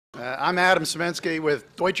I'm Adam Szymanski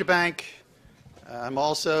with Deutsche Bank. I'm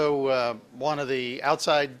also one of the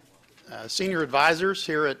outside senior advisors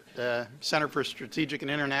here at Center for Strategic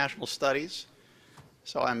and International Studies.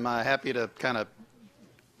 So I'm happy to kind of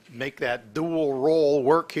make that dual role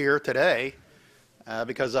work here today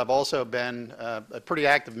because I've also been a pretty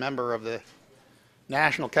active member of the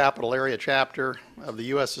National Capital Area chapter of the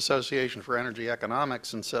U.S. Association for Energy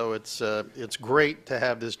Economics, and so it's great to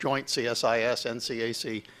have this joint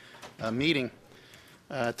CSIS-NCAC meeting.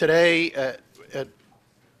 Today,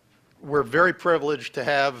 we're very privileged to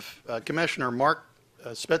have Commissioner Mark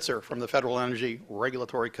Spitzer from the Federal Energy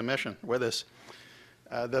Regulatory Commission with us.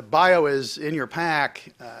 The bio is in your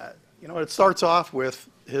pack. It starts off with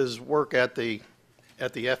his work at the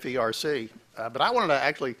FERC, but I wanted to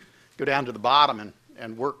actually go down to the bottom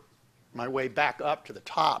and work my way back up to the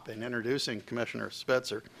top in introducing Commissioner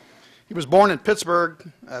Spitzer. He was born in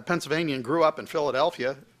Pittsburgh, Pennsylvania, and grew up in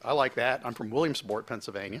Philadelphia. I like that. I'm from Williamsport,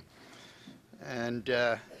 Pennsylvania, and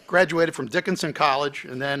graduated from Dickinson College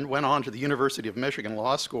and then went on to the University of Michigan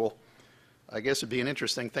Law School. I guess it'd be an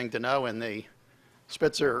interesting thing to know in the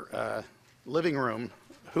Spitzer living room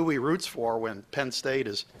who he roots for when Penn State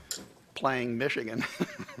is playing Michigan.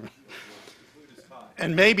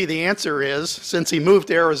 And maybe the answer is, since he moved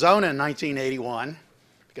to Arizona in 1981,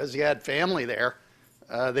 because he had family there,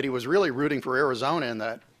 that he was really rooting for Arizona in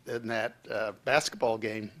that basketball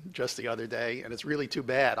game just the other day, and it's really too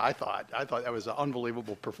bad. I thought that was an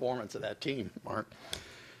unbelievable performance of that team, Mark.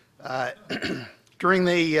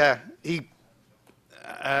 He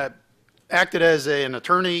acted as an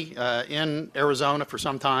attorney in Arizona for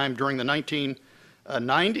some time. During the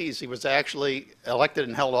 1990s, he was actually elected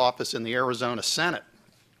and held office in the Arizona Senate.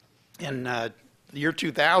 In the year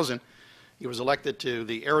 2000, he was elected to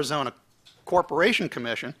the Arizona Corporation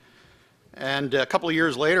Commission, and a couple of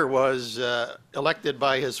years later was elected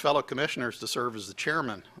by his fellow commissioners to serve as the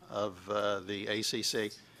chairman of the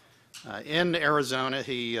ACC. In Arizona,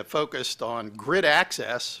 he focused on grid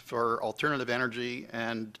access for alternative energy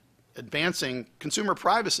and advancing consumer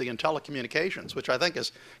privacy in telecommunications, which I think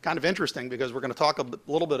is kind of interesting because we're going to talk a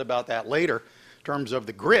little bit about that later in terms of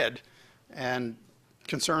the grid and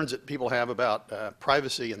concerns that people have about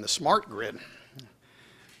privacy in the smart grid.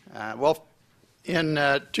 In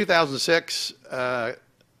 2006,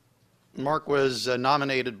 Mark was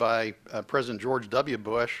nominated by President George W.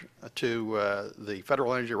 Bush to the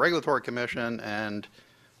Federal Energy Regulatory Commission, and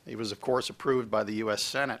he was, of course, approved by the U.S.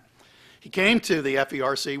 Senate. He came to the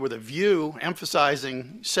FERC with a view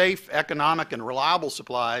emphasizing safe, economic, and reliable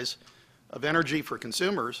supplies of energy for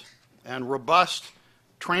consumers and robust,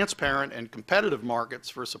 transparent, and competitive markets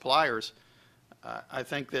for suppliers. I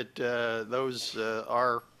think that those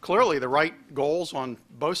are clearly the right goals on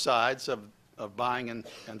both sides of buying and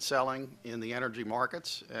selling in the energy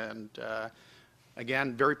markets. And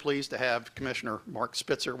again, very pleased to have Commissioner Mark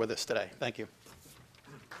Spitzer with us today. Thank you.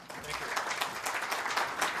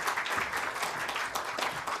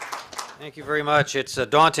 Thank you very much. It's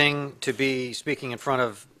daunting to be speaking in front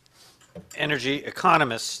of energy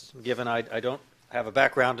economists, given I don't have a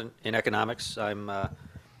background in economics. I'm a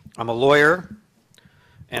lawyer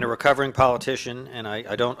and a recovering politician, and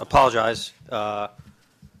I don't apologize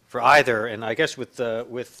for either. And I guess with the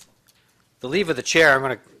leave of the chair, I'm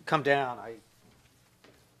going to come down.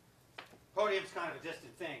 Podium's kind of a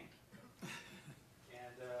distant thing,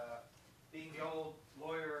 and being the old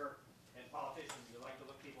lawyer and politician, you like to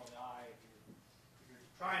look people in the eye. If you're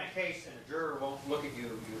trying a case and a juror won't look at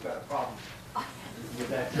you, you've got a problem with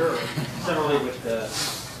that juror. Similarly with the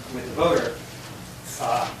voter.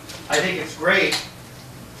 I think it's great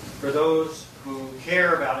for those who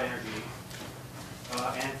care about energy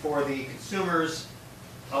and for the consumers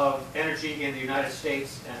of energy in the United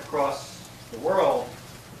States and across the world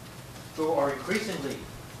who are increasingly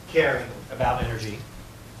caring about energy.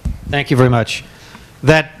 Thank you very much.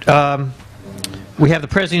 That we have the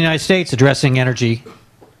President of the United States addressing energy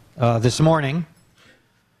this morning,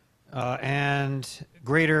 and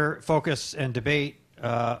greater focus and debate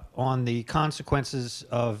on the consequences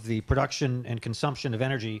of the production and consumption of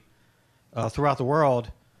energy throughout the world.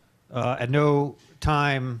 At no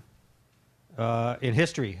time in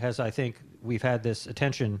history has, I think, we've had this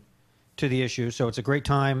attention to the issue. So it's a great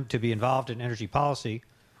time to be involved in energy policy,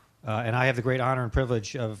 and I have the great honor and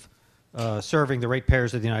privilege of serving the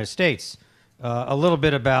ratepayers of the United States. A little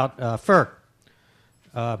bit about FERC.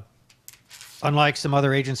 Unlike some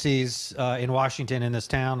other agencies in Washington, in this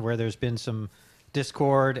town, where there's been some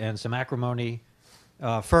discord and some acrimony,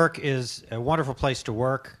 FERC is a wonderful place to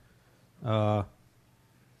work.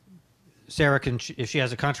 Sarah can, if she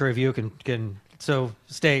has a contrary view, can so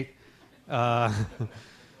state.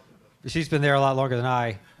 She's been there a lot longer than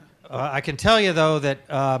I. I can tell you, though, that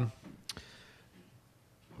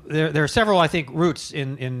there are several, I think, roots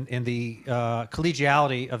in the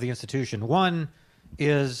collegiality of the institution. One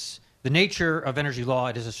is the nature of energy law.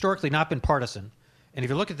 It has historically not been partisan. And if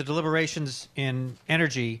you look at the deliberations in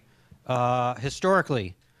energy,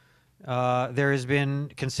 historically, there has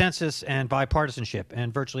been consensus and bipartisanship.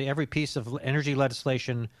 And virtually every piece of energy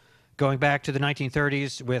legislation going back to the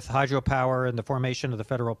 1930s with hydropower and the formation of the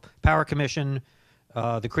Federal Power Commission,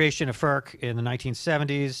 the creation of FERC in the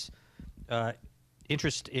 1970s,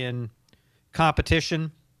 interest in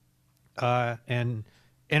competition and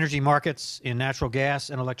energy markets in natural gas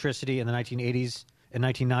and electricity in the 1980s and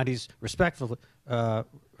 1990s,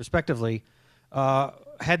 respectively,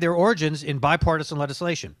 had their origins in bipartisan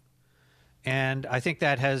legislation. And I think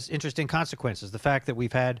that has interesting consequences. The fact that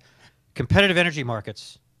we've had competitive energy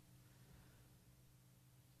markets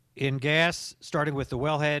in gas, starting with the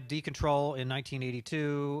wellhead decontrol in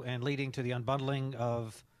 1982 and leading to the unbundling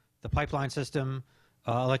of the pipeline system,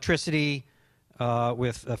 electricity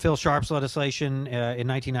with Phil Sharp's legislation in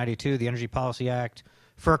 1992, the Energy Policy Act,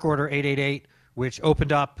 FERC Order 888, which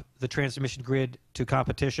opened up the transmission grid to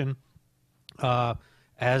competition,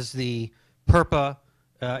 as the PURPA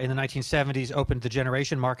in the 1970s opened the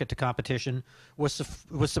generation market to competition, was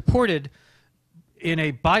supported in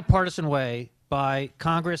a bipartisan way by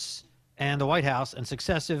Congress and the White House and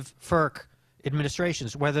successive FERC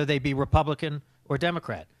administrations, whether they be Republican or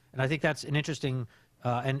Democrat. And I think that's an interesting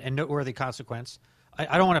and noteworthy consequence.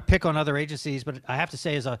 I don't want to pick on other agencies, but I have to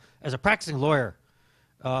say, as a practicing lawyer,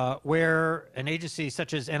 where an agency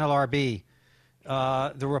such as NLRB,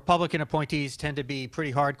 the Republican appointees tend to be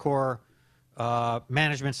pretty hardcore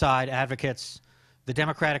management side advocates. The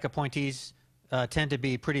Democratic appointees tend to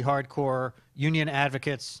be pretty hardcore union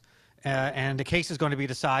advocates. And the case is going to be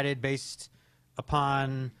decided based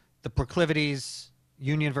upon the proclivities,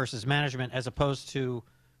 union versus management, as opposed to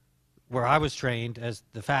where I was trained as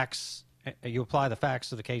the facts. You apply the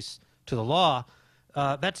facts of the case to the law.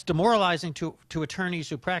 That's demoralizing to attorneys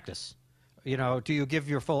who practice. You know, do you give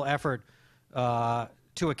your full effort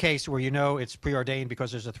to a case where you know it's preordained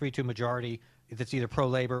because there's a 3-2 majority that's either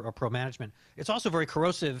pro-labor or pro-management? It's also very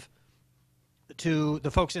corrosive to the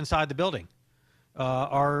folks inside the building.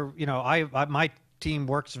 My team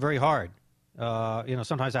works very hard.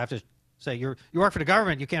 Sometimes I have to say, you work for the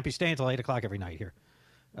government, you can't be staying until 8 o'clock every night here.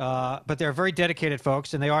 But they're very dedicated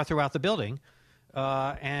folks, and they are throughout the building.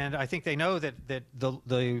 And I think they know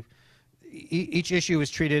that each issue is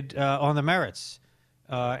treated on the merits.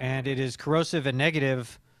 And it is corrosive and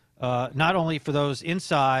negative, not only for those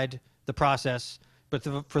inside the process, but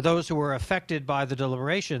for those who are affected by the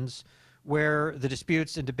deliberations where the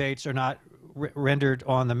disputes and debates are not rendered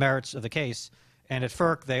on the merits of the case. And at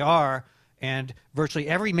FERC, they are. And virtually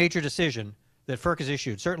every major decision that FERC has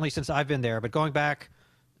issued, certainly since I've been there, but going back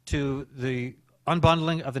to the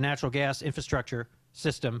unbundling of the natural gas infrastructure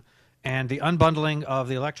system and the unbundling of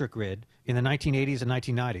the electric grid in the 1980s and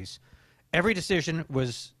 1990s, every decision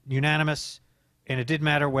was unanimous, and it didn't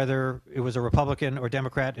matter whether it was a Republican or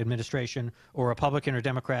Democrat administration or Republican or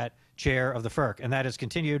Democrat chair of the FERC, and that has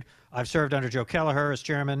continued. I've served under Joe Kelleher as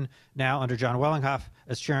chairman, now under John Wellinghoff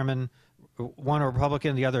as chairman, one a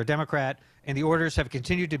Republican, the other a Democrat, and the orders have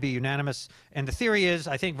continued to be unanimous. And the theory is,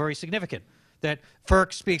 I think, very significant, that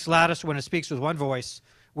FERC speaks loudest when it speaks with one voice.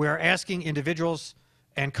 We are asking individuals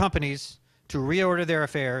and companies to reorder their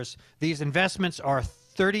affairs. These investments are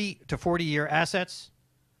 30 to 40-year assets.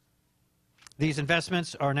 These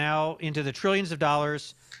investments are now into the trillions of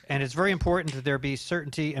dollars, and it's very important that there be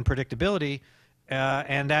certainty and predictability,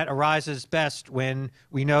 and that arises best when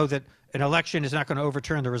we know that an election is not going to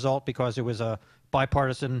overturn the result because it was a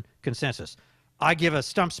bipartisan consensus. I give a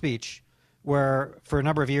stump speech where, for a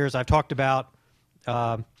number of years, I've talked about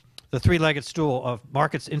the three-legged stool of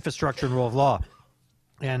markets, infrastructure, and rule of law.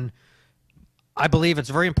 And I believe it's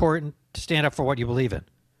very important to stand up for what you believe in.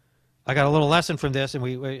 I got a little lesson from this, and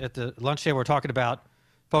we at the lunch table we're talking about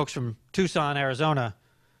folks from Tucson, Arizona.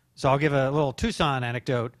 So I'll give a little Tucson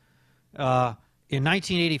anecdote. In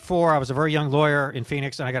 1984, I was a very young lawyer in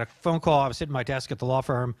Phoenix, and I got a phone call. I was sitting at my desk at the law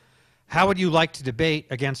firm. How would you like to debate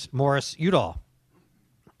against Morris Udall?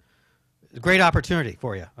 Great opportunity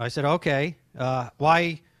for you. I said, okay.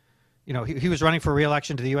 Why? You know, he was running for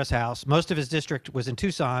re-election to the U.S. House. Most of his district was in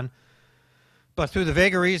Tucson. But through the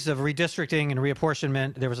vagaries of redistricting and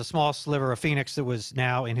reapportionment, there was a small sliver of Phoenix that was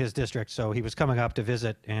now in his district. So he was coming up to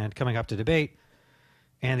visit and coming up to debate.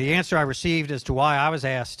 And the answer I received as to why I was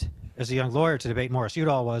asked as a young lawyer to debate Morris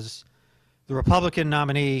Udall was the Republican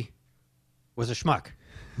nominee was a schmuck.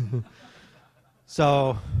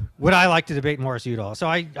 So would I like to debate Morris Udall? So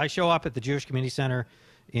I show up at the Jewish Community Center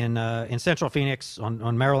in Central Phoenix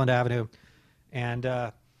on Maryland Avenue, and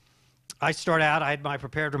I start out. I had my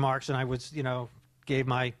prepared remarks, and I was, gave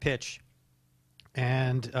my pitch,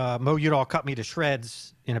 and Mo Udall cut me to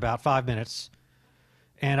shreds in about 5 minutes,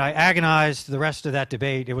 and I agonized the rest of that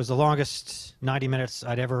debate. It was the longest 90 minutes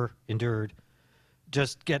I'd ever endured,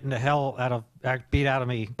 just getting the hell beat out of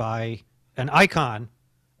me by an icon,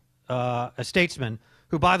 a statesman,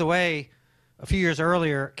 who, by the way, a few years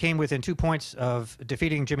earlier came within 2 points of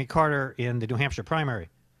defeating Jimmy Carter in the New Hampshire primary.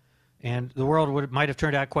 And the world might have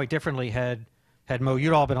turned out quite differently had Mo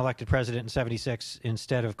Udall been elected president in '76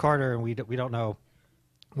 instead of Carter, and we don't know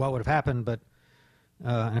what would have happened. But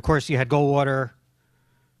and of course, you had Goldwater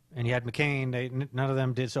and you had McCain. None of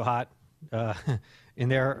them did so hot in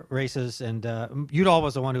their races. And Udall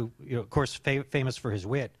was the one who, of course, famous for his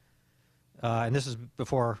wit. And this is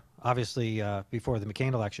before, obviously, before the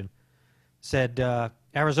McCain election. Said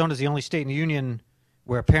Arizona is the only state in the union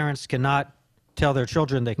where parents cannot tell their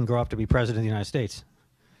children they can grow up to be president of the United States.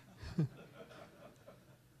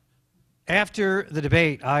 After the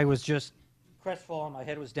debate, I was just crestfallen. My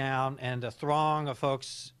head was down, and a throng of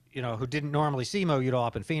folks, who didn't normally see Mo Udall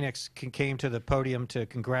up in Phoenix, came to the podium to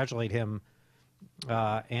congratulate him,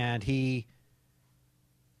 and he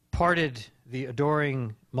parted the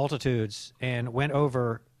adoring multitudes and went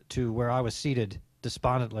over to where I was seated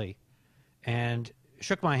despondently and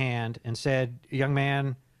shook my hand and said, "Young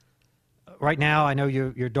man, right now I know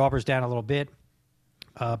your dauber's down a little bit,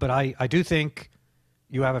 but I do think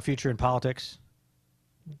you have a future in politics."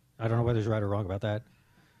 I don't know whether he's right or wrong about that.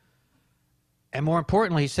 And more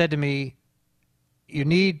importantly, he said to me, "You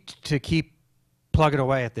need to keep plugging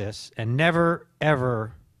away at this and never,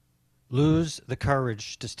 ever lose the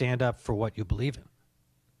courage to stand up for what you believe in."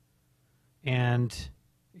 And,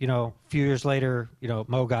 a few years later,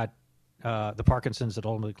 Mo got the Parkinson's that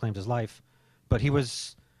ultimately claimed his life. But he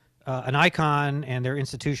was an icon, and there are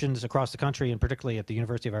institutions across the country, and particularly at the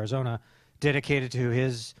University of Arizona, dedicated to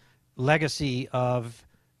his legacy of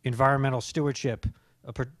environmental stewardship,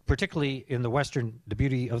 particularly in the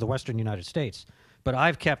beauty of the Western United States. But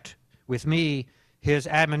I've kept with me his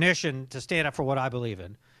admonition to stand up for what I believe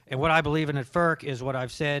in. And what I believe in at FERC is what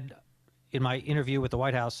I've said in my interview with the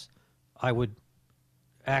White House I would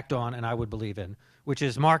act on and I would believe in, which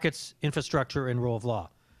is markets, infrastructure, and rule of law.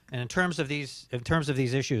 And in terms of these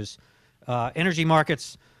issues, energy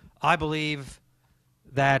markets, I believe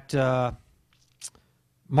that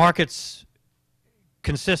markets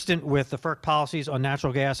consistent with the FERC policies on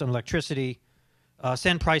natural gas and electricity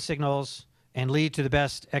send price signals and lead to the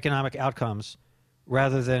best economic outcomes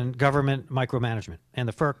rather than government micromanagement. And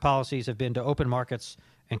the FERC policies have been to open markets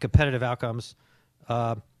and competitive outcomes.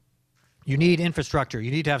 You need infrastructure.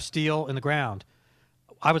 You need to have steel in the ground.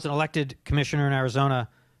 I was an elected commissioner in Arizona.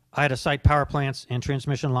 I had to site power plants and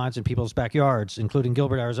transmission lines in people's backyards, including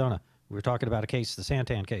Gilbert, Arizona. We were talking about a case, the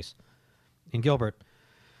Santan case in Gilbert.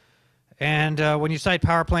 And when you site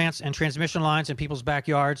power plants and transmission lines in people's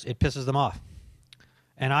backyards, it pisses them off.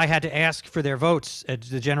 And I had to ask for their votes at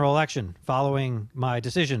the general election following my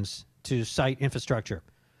decisions to site infrastructure.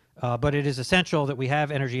 But it is essential that we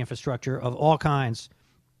have energy infrastructure of all kinds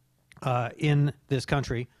in this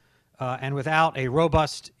country. And without a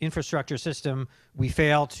robust infrastructure system, we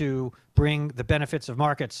fail to bring the benefits of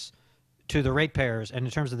markets to the ratepayers. And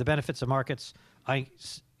in terms of the benefits of markets, I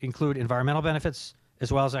include environmental benefits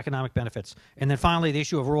as well as economic benefits. And then finally, the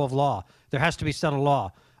issue of rule of law. There has to be settled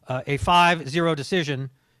law. A 5-0 decision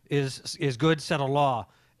is good settled law.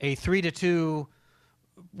 A 3-2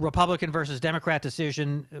 Republican versus Democrat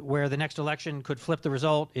decision where the next election could flip the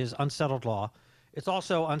result is unsettled law. It's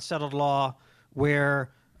also unsettled law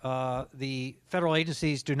where the federal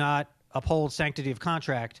agencies do not uphold sanctity of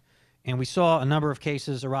contract. And we saw a number of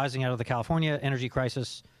cases arising out of the California energy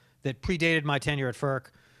crisis that predated my tenure at FERC,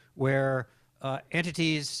 where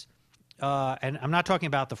entities, and I'm not talking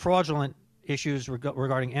about the fraudulent issues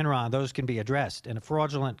regarding Enron, those can be addressed. And a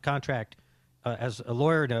fraudulent contract, as a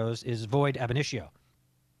lawyer knows, is void ab initio.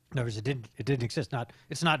 In other words, it didn't exist.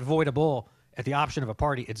 It's not voidable at the option of a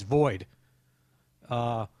party. It's void.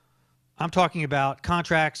 I'm talking about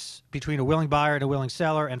contracts between a willing buyer and a willing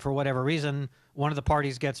seller, and for whatever reason, one of the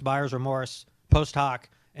parties gets buyer's remorse post hoc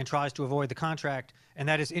and tries to avoid the contract, and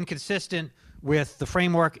that is inconsistent with the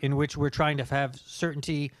framework in which we're trying to have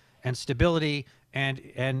certainty and stability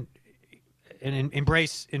and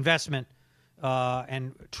embrace investment,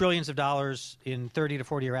 and trillions of dollars in 30 to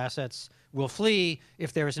 40-year assets will flee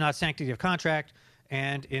if there is not sanctity of contract.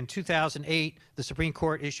 And in 2008, the Supreme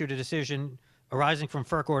Court issued a decision arising from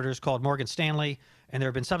FERC orders called Morgan Stanley, and there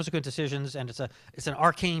have been subsequent decisions, and it's an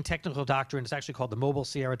arcane technical doctrine. It's actually called the Mobile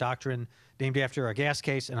Sierra Doctrine, named after a gas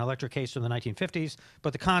case and electric case from the 1950s.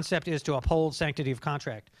 But the concept is to uphold sanctity of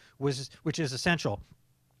contract, which is essential.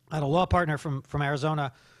 I had a law partner from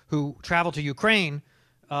Arizona who traveled to Ukraine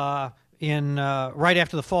right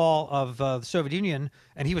after the fall of the Soviet Union,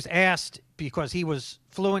 and he was asked, because he was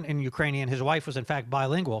fluent in Ukrainian, his wife was in fact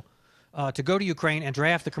bilingual, to go to Ukraine and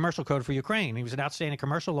draft the commercial code for Ukraine. He was an outstanding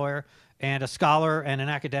commercial lawyer and a scholar and an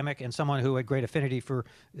academic and someone who had great affinity for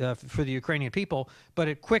the Ukrainian people. But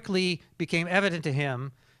it quickly became evident to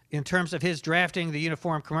him, in terms of his drafting the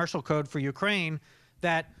Uniform Commercial Code for Ukraine,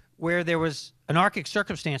 that where there was anarchic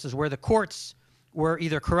circumstances, where the courts were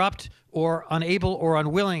either corrupt or unable or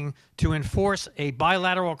unwilling to enforce a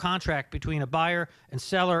bilateral contract between a buyer and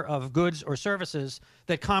seller of goods or services,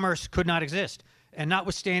 that commerce could not exist. And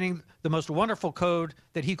notwithstanding the most wonderful code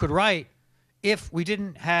that he could write, if we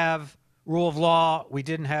didn't have rule of law, we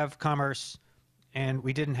didn't have commerce, and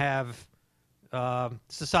we didn't have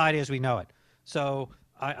society as we know it. So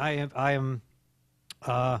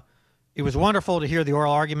it was wonderful to hear the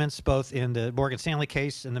oral arguments, both in the Morgan Stanley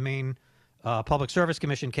case and the Maine Public Service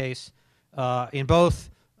Commission case. In both,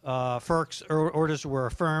 FERC's orders were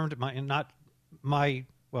affirmed. Maine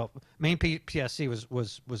PSC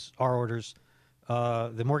was our orders.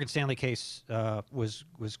 The Morgan Stanley case was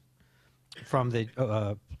from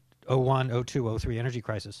the 01, 02, 03 energy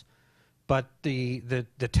crisis. But the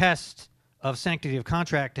test of sanctity of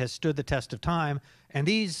contract has stood the test of time, and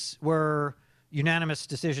these were unanimous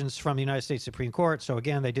decisions from the United States Supreme Court. So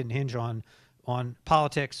again, they didn't hinge on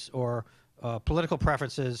politics or political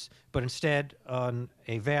preferences, but instead on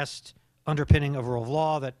a vast underpinning of rule of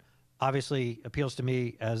law that obviously appeals to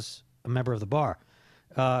me as a member of the bar.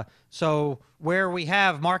 So where we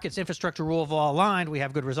have markets, infrastructure, rule of law aligned, we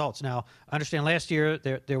have good results. Now, I understand last year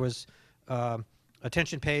there was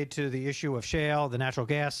attention paid to the issue of shale, the natural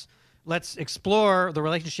gas. Let's explore the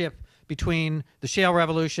relationship between the shale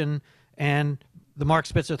revolution and the Mark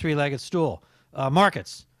Spitzer three-legged stool.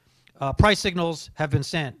 Markets. Price signals have been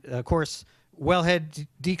sent. Of course, wellhead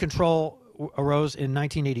decontrol arose in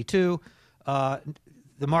 1982.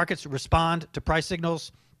 The markets respond to price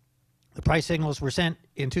signals. The price signals were sent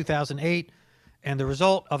in 2008, and the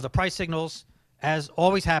result of the price signals, as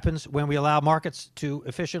always happens when we allow markets to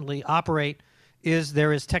efficiently operate, is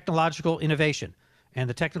there is technological innovation. And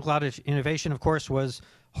the technological innovation, of course, was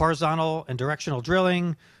horizontal and directional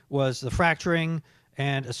drilling, was the fracturing,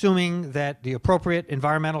 and assuming that the appropriate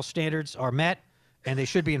environmental standards are met and they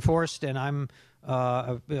should be enforced. And I'm,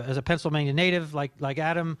 as a Pennsylvania native, like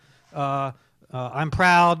Adam, I'm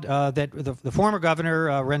proud that the former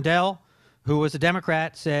governor, Rendell, who was a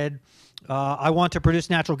Democrat, said, I want to produce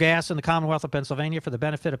natural gas in the Commonwealth of Pennsylvania for the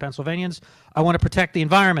benefit of Pennsylvanians. I want to protect the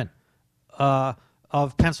environment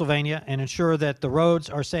of Pennsylvania and ensure that the roads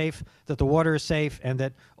are safe, that the water is safe, and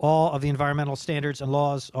that all of the environmental standards and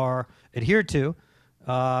laws are adhered to.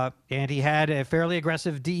 And he had a fairly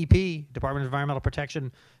aggressive DEP, Department of Environmental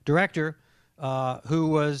Protection director, who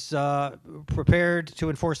was prepared to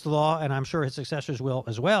enforce the law, and I'm sure his successors will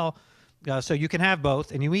as well. So you can have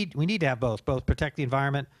both, and we need to have both protect the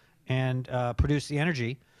environment and produce the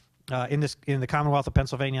energy in the Commonwealth of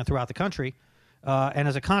Pennsylvania and throughout the country. And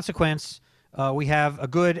as a consequence, we have a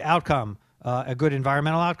good outcome, a good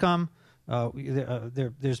environmental outcome.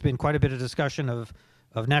 There's been quite a bit of discussion of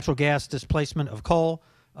natural gas displacement of coal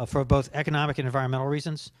for both economic and environmental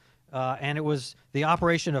reasons. And it was the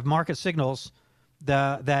operation of market signals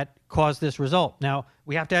that caused this result. Now,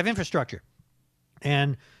 we have to have infrastructure.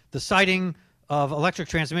 And the siting of electric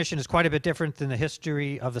transmission is quite a bit different than the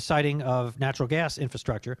history of the siting of natural gas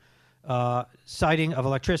infrastructure. Siting of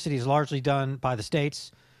electricity is largely done by the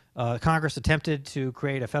states. Congress attempted to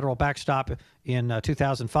create a federal backstop in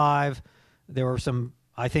 2005. There were some,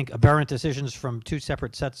 I think, aberrant decisions from two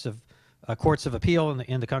separate sets of courts of appeal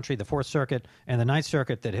in the country, the Fourth Circuit and the Ninth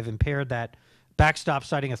Circuit, that have impaired that backstop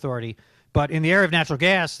siting authority. But in the area of natural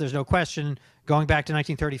gas, there's no question, going back to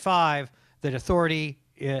 1935, that authority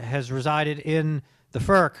has resided in the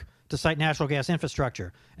FERC to site natural gas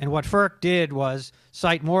infrastructure. And what FERC did was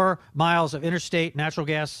cite more miles of interstate natural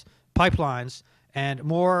gas pipelines and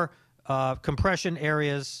more compression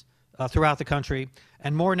areas throughout the country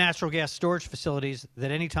and more natural gas storage facilities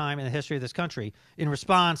than any time in the history of this country. In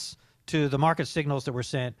response to the market signals that were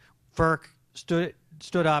sent, FERC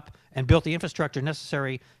stood up and built the infrastructure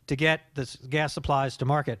necessary to get the gas supplies to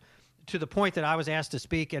market, to the point that I was asked to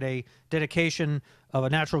speak at a dedication of a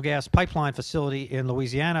natural gas pipeline facility in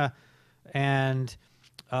Louisiana, and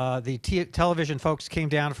the television folks came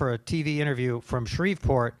down for a TV interview from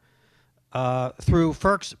Shreveport, through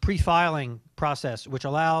FERC's pre-filing process, which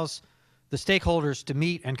allows the stakeholders to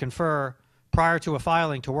meet and confer prior to a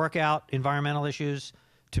filing to work out environmental issues,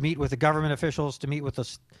 to meet with the government officials, to meet with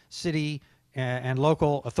the city and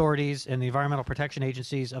local authorities and the environmental protection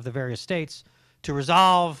agencies of the various states to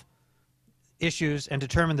resolve issues and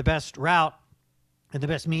determine the best route and the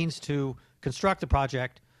best means to construct the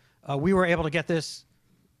project. We were able to get this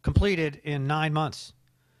completed in 9 months.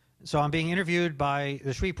 So I'm being interviewed by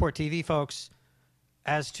the Shreveport TV folks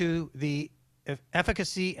as to the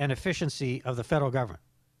efficacy and efficiency of the federal government,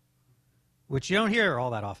 which you don't hear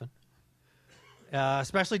all that often,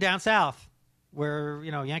 especially down south, where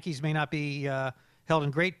Yankees may not be held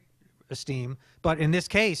in great esteem. But in this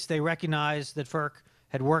case, they recognized that FERC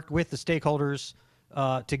had worked with the stakeholders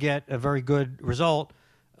to get a very good result,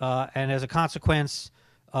 and as a consequence,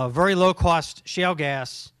 very low-cost shale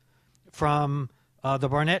gas from the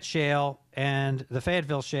Barnett Shale and the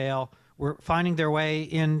Fayetteville Shale were finding their way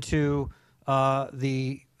into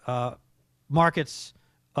the markets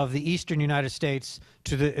of the eastern United States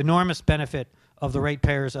to the enormous benefit of the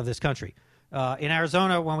ratepayers of this country. In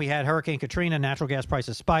Arizona, when we had Hurricane Katrina, natural gas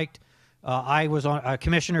prices spiked. I was a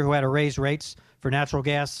commissioner who had to raise rates for natural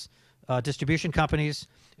gas distribution companies,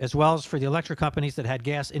 as well as for the electric companies that had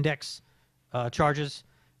gas index charges.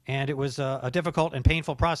 And it was a difficult and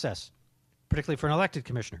painful process, particularly for an elected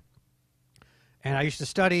commissioner. And I used to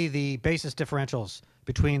study the basis differentials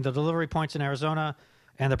between the delivery points in Arizona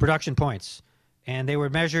and the production points. And they were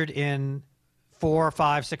measured in $4, $5,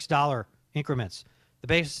 $6 increments. The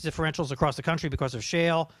basis differentials across the country, because of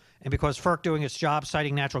shale and because FERC doing its job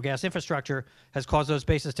citing natural gas infrastructure, has caused those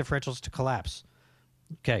basis differentials to collapse.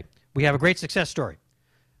 Okay, we have a great success story.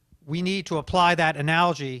 We need to apply that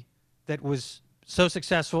analogy that was so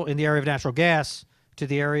successful in the area of natural gas to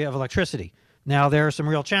the area of electricity. Now, there are some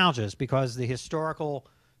real challenges because the historical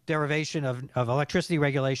derivation of electricity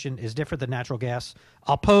regulation is different than natural gas.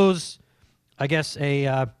 I'll pose, I guess,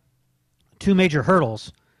 two major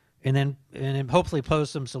hurdles and then hopefully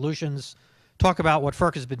pose some solutions, talk about what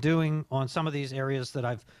FERC has been doing on some of these areas that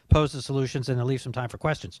I've posed the solutions, and then leave some time for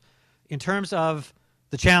questions. In terms of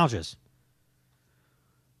the challenges,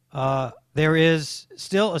 there is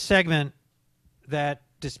still a segment that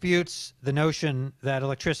disputes the notion that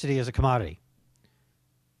electricity is a commodity.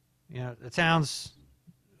 It sounds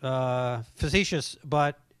facetious,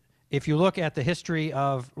 but if you look at the history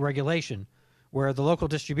of regulation, where the local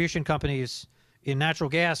distribution companies in natural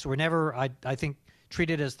gas were never, I think,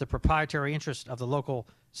 treated as the proprietary interest of the local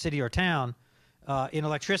city or town, in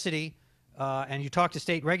electricity, and you talk to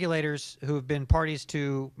state regulators who have been parties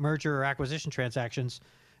to merger or acquisition transactions,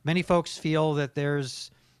 many folks feel that there's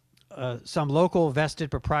some local vested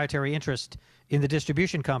proprietary interest in the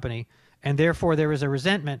distribution company, and therefore there is a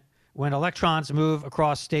resentment when electrons move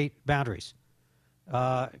across state boundaries,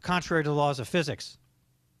 contrary to the laws of physics.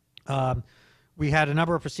 We had a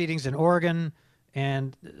number of proceedings in Oregon,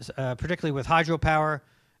 and particularly with hydropower.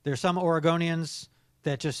 There are some Oregonians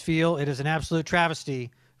that just feel it is an absolute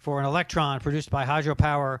travesty for an electron produced by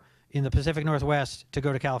hydropower in the Pacific Northwest to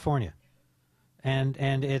go to California. And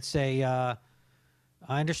it's I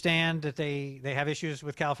understand that they have issues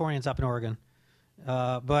with Californians up in Oregon,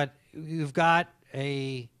 but you've got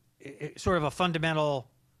a sort of a fundamental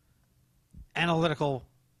analytical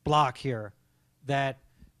block here that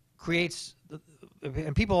creates,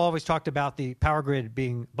 and people always talked about the power grid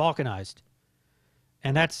being balkanized,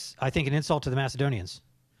 and that's, I think, an insult to the Macedonians.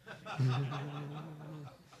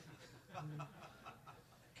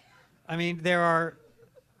 I mean, there are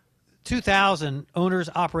 2,000 owners,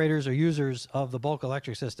 operators, or users of the bulk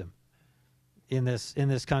electric system in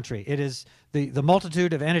this country. It is the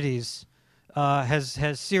multitude of entities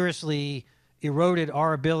has seriously eroded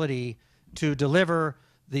our ability to deliver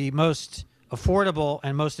the most affordable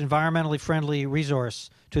and most environmentally friendly resource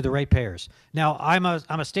to the ratepayers. Now, I'm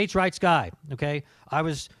a states' rights guy. Okay, I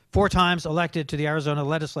was 4 times elected to the Arizona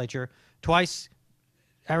legislature, twice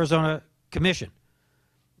Arizona commission.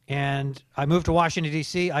 And I moved to Washington,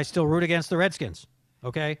 D.C. I still root against the Redskins,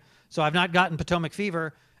 okay? So I've not gotten Potomac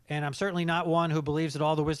fever, and I'm certainly not one who believes that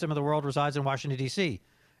all the wisdom of the world resides in Washington, D.C.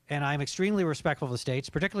 And I'm extremely respectful of the states,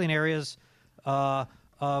 particularly in areas of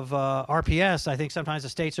RPS. I think sometimes the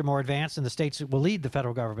states are more advanced, and the states will lead the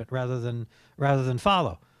federal government rather than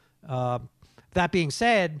follow. That being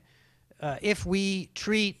said, if we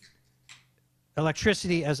treat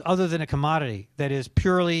electricity as other than a commodity that is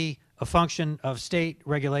purely a function of state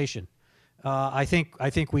regulation, I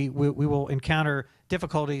think we will encounter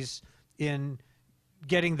difficulties in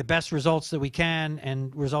getting the best results that we can,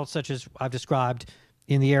 and results such as I've described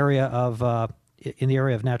in the area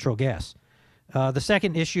of natural gas. The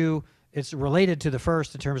second issue it's related to the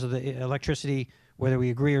first in terms of the electricity, whether we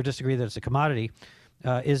agree or disagree that it's a commodity,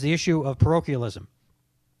 is the issue of parochialism.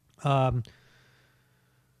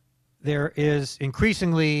 There is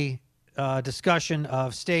increasingly discussion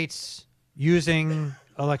of states using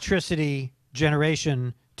electricity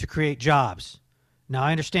generation to create jobs. Now,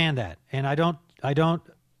 I understand that, and I don't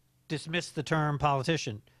dismiss the term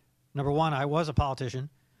politician. Number one, I was a politician,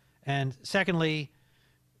 and secondly,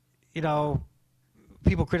 you know,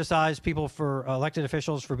 people criticize people for elected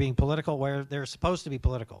officials for being political where they're supposed to be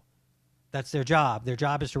political. That's their job. Their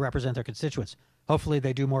job is to represent their constituents. Hopefully,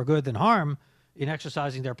 they do more good than harm in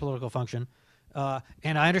exercising their political function.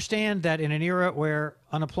 And I understand that in an era where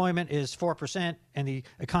unemployment is 4% and the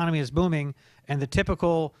economy is booming, and the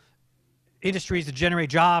typical industries that generate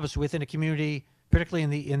jobs within a community, particularly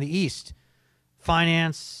in the East,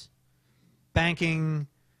 finance, banking,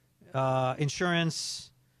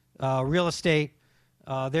 insurance, real estate,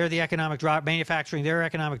 they're the economic manufacturing, they're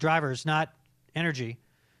economic drivers, not energy.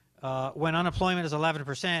 When unemployment is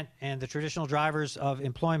 11% and the traditional drivers of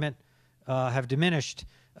employment have diminished,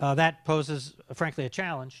 that poses, frankly, a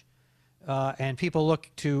challenge. And people look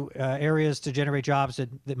to areas to generate jobs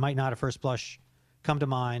that might not at first blush come to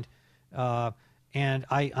mind. And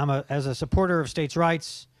as a supporter of states'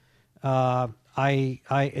 rights, I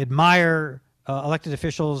admire elected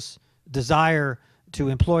officials' desire to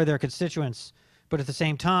employ their constituents. But at the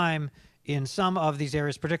same time, in some of these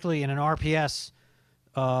areas, particularly in an RPS,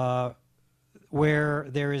 where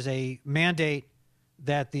there is a mandate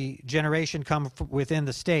that the generation come within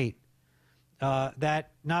the state,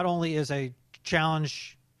 that not only is a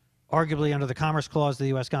challenge, arguably under the Commerce Clause of the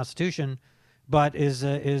U.S. Constitution, but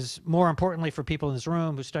is more importantly for people in this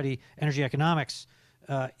room who study energy economics,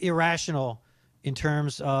 irrational in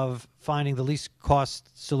terms of finding the least cost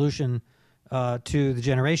solution to the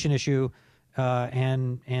generation issue,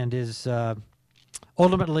 and is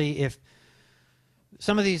ultimately, if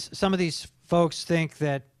some of these folks think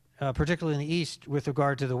that, particularly in the East, with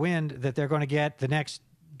regard to the wind, that they're going to get the next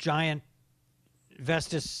giant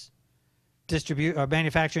Vestas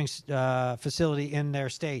manufacturing facility in their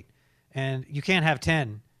state, and you can't have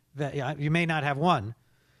 10. You may not have one.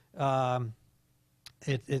 I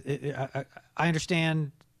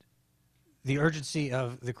understand the urgency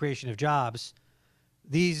of the creation of jobs.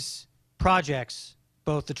 These projects,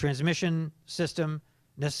 both the transmission system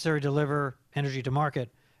necessary to deliver energy to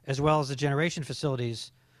market, as well as the generation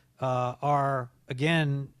facilities, are,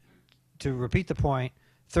 again, to repeat the point,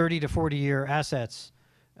 30 to 40-year assets,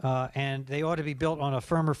 and they ought to be built on a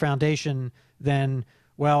firmer foundation than,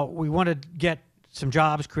 well, we want to get some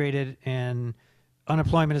jobs created and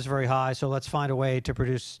unemployment is very high, so let's find a way to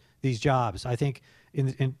produce these jobs. I think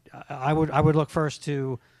I would look first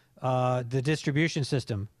to the distribution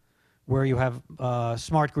system, where you have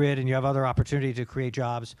smart grid and you have other opportunity to create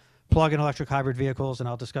jobs, plug-in electric hybrid vehicles, and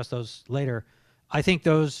I'll discuss those later. I think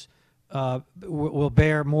those will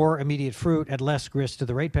bear more immediate fruit at less risk to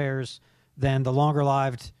the ratepayers than the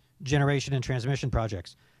longer-lived generation and transmission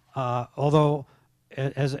projects. Although,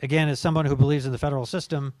 as someone who believes in the federal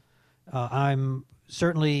system, I'm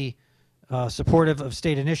certainly supportive of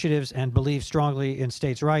state initiatives and believe strongly in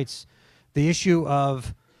states' rights. The issue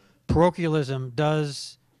of parochialism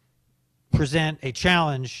does present a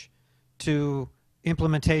challenge to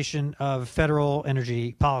implementation of federal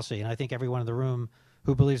energy policy, and I think everyone in the room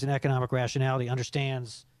who believes in economic rationality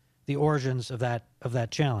understands the origins of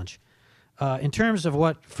that challenge. In terms of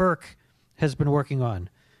what FERC has been working on,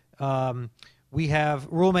 we have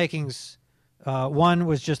rulemakings. One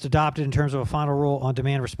was just adopted in terms of a final rule on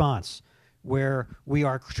demand response, where we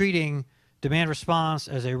are treating demand response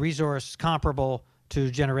as a resource comparable to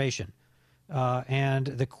generation. And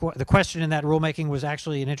the question in that rulemaking was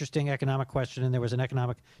actually an interesting economic question, and there was an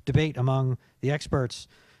economic debate among the experts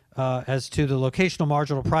as to the locational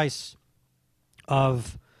marginal price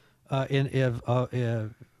of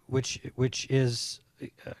which is a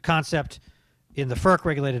concept in the FERC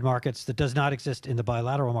regulated markets that does not exist in the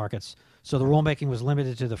bilateral markets. So the rulemaking was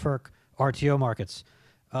limited to the FERC RTO markets.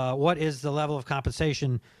 What is the level of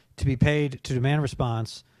compensation to be paid to demand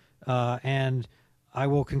response? And I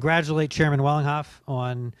will congratulate Chairman Wellinghoff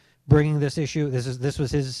on bringing this issue. This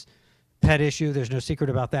was his pet issue. There's no secret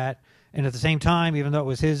about that. And at the same time, even though it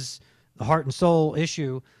was his heart and soul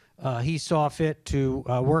issue, he saw fit to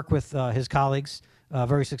work with his colleagues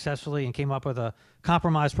very successfully and came up with a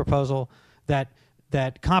compromise proposal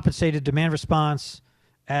that compensated demand response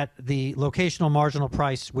at the locational marginal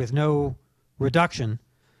price with no reduction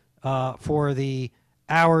for the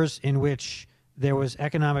hours in which there was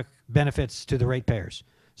economic benefits to the ratepayers.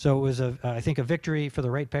 So it was, I think, a victory for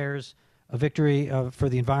the ratepayers, a victory for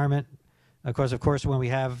the environment, because, of course, when we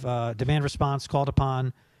have demand response called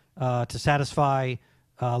upon to satisfy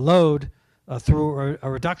load through a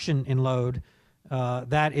reduction in load,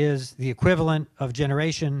 that is the equivalent of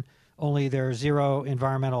generation, only there are zero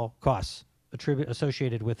environmental costs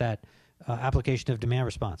associated with that application of demand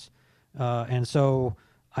response. And so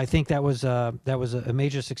I think that was a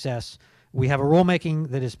major success. We have a rulemaking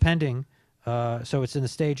that is pending, so it's in the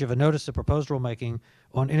stage of a notice of proposed rulemaking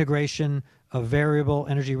on integration of variable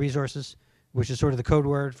energy resources, which is sort of the code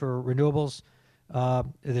word for renewables.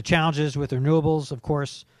 The challenges with renewables, of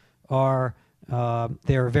course, are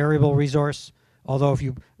they're a variable resource, although if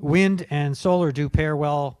wind and solar do pair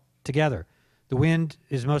well together. The wind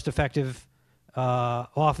is most effective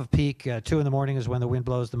off of peak. 2 in the morning is when the wind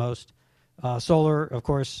blows the most. Solar, of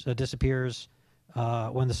course, disappears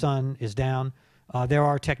when the sun is down. There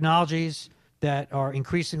are technologies that are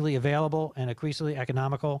increasingly available and increasingly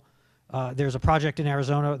economical. There's a project in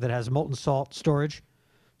Arizona that has molten salt storage.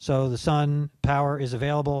 So the sun power is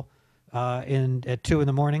available at 2 in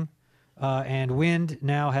the morning. And wind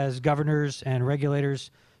now has governors and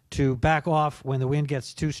regulators to back off when the wind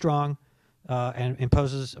gets too strong and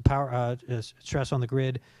imposes a power stress on the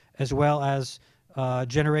grid, as well as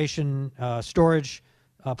generation storage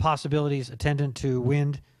possibilities attendant to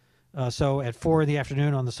wind. So at 4 in the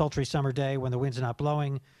afternoon on the sultry summer day when the wind's not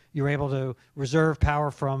blowing, you're able to reserve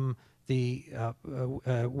power from the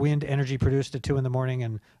wind energy produced at 2 in the morning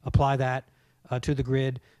and apply that to the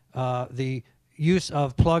grid. The use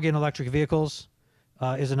of plug-in electric vehicles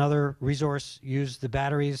is another resource. Use the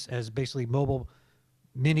batteries as basically mobile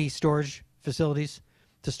mini storage facilities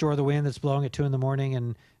to store the wind that's blowing at 2 in the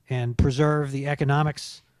morning and preserve the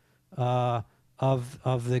economics of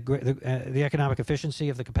the economic efficiency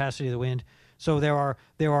of the capacity of the wind. So there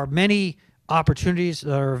are many opportunities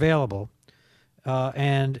that are available,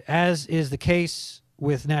 and as is the case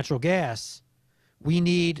with natural gas, we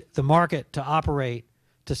need the market to operate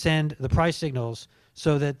to send the price signals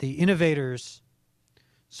so that the innovators,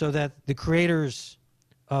 so that the creators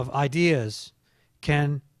of ideas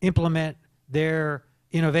can implement their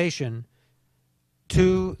innovation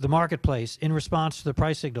to the marketplace in response to the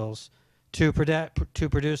price signals to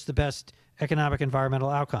produce the best economic environmental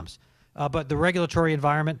outcomes. But the regulatory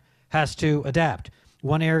environment has to adapt.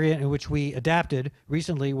 One area in which we adapted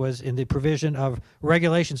recently was in the provision of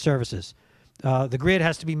regulation services. The grid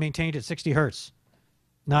has to be maintained at 60 hertz,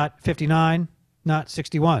 not 59, not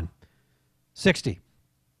 61, 60.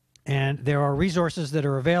 And there are resources that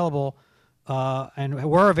are available and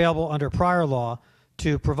were available under prior law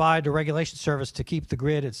to provide a regulation service to keep the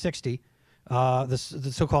grid at 60, the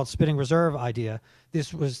so-called spinning reserve idea.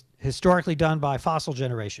 This was historically done by fossil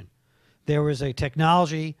generation. There was a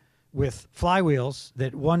technology with flywheels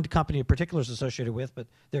that one company in particular is associated with, but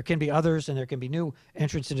there can be others and there can be new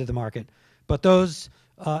entrants into the market. But those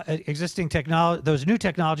those new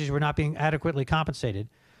technologies were not being adequately compensated.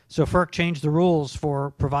 So FERC changed the rules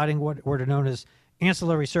for providing what were known as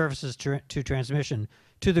ancillary services to transmission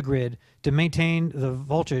to the grid to maintain the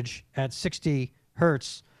voltage at 60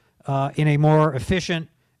 hertz in a more efficient,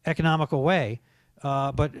 economical way.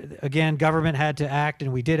 But again, government had to act,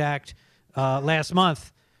 and we did act last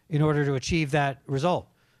month in order to achieve that result.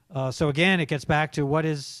 So again, it gets back to what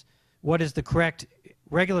is the correct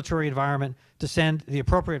regulatory environment to send the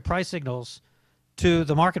appropriate price signals to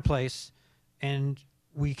the marketplace, and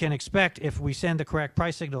we can expect, if we send the correct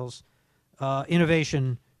price signals,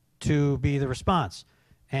 innovation to be the response.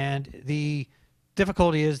 And the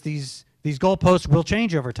difficulty is these goalposts will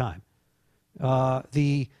change over time.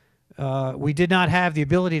 We did not have the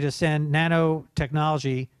ability to send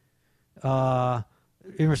nanotechnology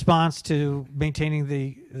in response to maintaining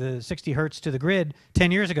the 60 hertz to the grid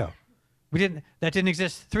 10 years ago. That didn't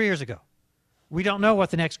exist 3 years ago. We don't know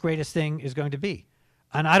what the next greatest thing is going to be.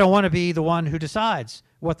 And I don't want to be the one who decides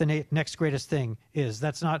what the next greatest thing is.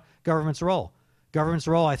 That's not government's role. Government's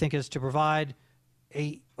role, I think, is to provide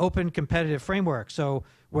a open competitive framework. So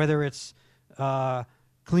whether it's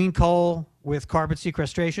clean coal with carbon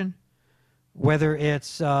sequestration, whether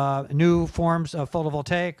it's new forms of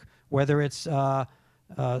photovoltaic, whether it's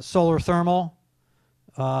solar thermal,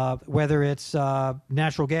 whether it's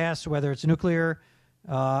natural gas, whether it's nuclear,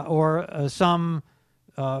 or some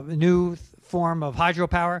new form of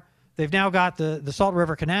hydropower. They've now got the Salt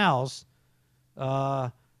River canals,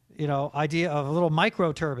 idea of little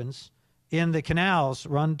micro turbines in the canals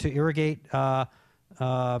run to irrigate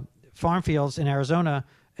farm fields in Arizona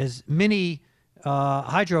as mini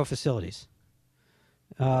hydro facilities.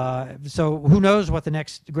 So who knows what the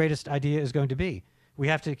next greatest idea is going to be. We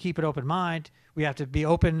have to keep an open mind. We have to be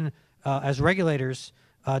open as regulators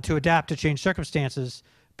to adapt to changed circumstances.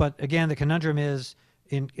 But again, the conundrum is,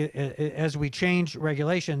 as we change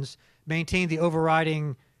regulations, maintain the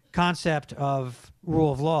overriding concept of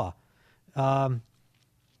rule of law. I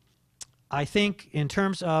think in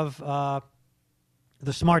terms of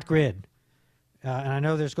the smart grid, and I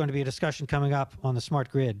know there's going to be a discussion coming up on the smart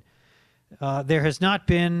grid, there has not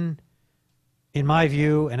been, in my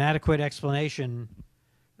view, an adequate explanation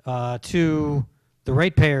to the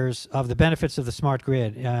ratepayers of the benefits of the smart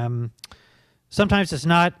grid. Sometimes it's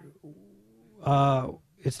not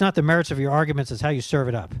the merits of your arguments, it's how you serve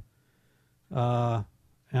it up. Now,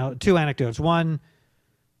 two anecdotes. One,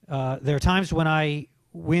 there are times when I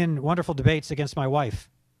win wonderful debates against my wife,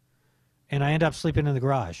 and I end up sleeping in the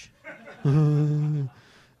garage. And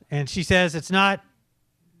she says, it's not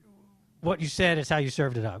what you said, it's how you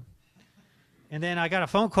served it up. And then I got a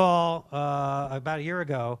phone call about a year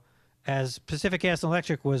ago as Pacific Gas and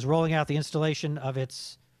Electric was rolling out the installation of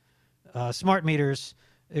its smart meters.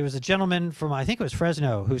 It was a gentleman from, I think it was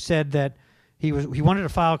Fresno, who said that he wanted to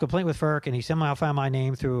file a complaint with FERC, and he somehow found my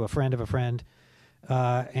name through a friend of a friend.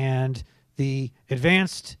 And the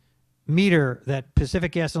advanced meter that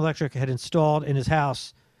Pacific Gas and Electric had installed in his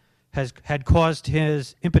house had caused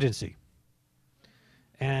his impotency,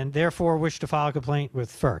 and therefore wished to file a complaint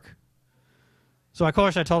with FERC. So of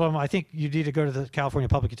course I told him, I think you need to go to the California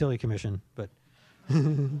Public Utility Commission, but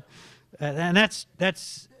and that's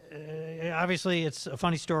obviously it's a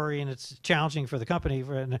funny story and it's challenging for the company.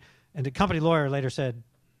 And the company lawyer later said,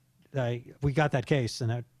 we got that case and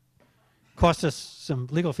that cost us some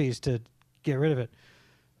legal fees to get rid of it.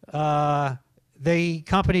 The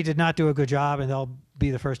company did not do a good job, and they'll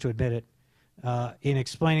be the first to admit it, in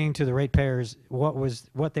explaining to the ratepayers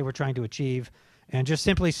what they were trying to achieve, and just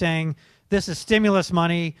simply saying this is stimulus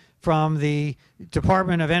money from the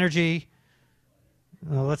Department of Energy.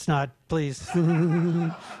 Well, let's not, please.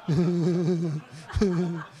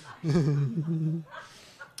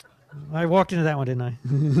 I walked into that one,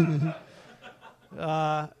 didn't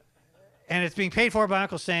I? And it's being paid for by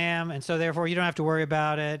Uncle Sam, and so therefore you don't have to worry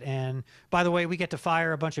about it. And by the way, we get to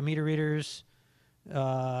fire a bunch of meter readers.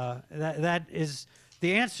 That is,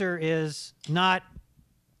 the answer is not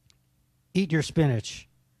eat your spinach.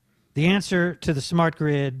 The answer to the smart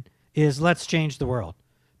grid is let's change the world,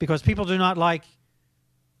 because people do not like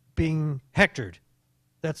being hectored.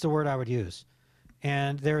 That's the word I would use.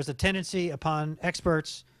 And there is a tendency upon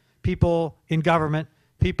experts, people in government,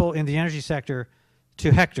 people in the energy sector,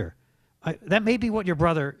 to hector. That may be what your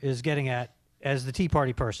brother is getting at as the Tea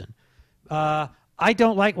Party person. I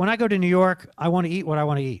don't like, when I go to New York, I want to eat what I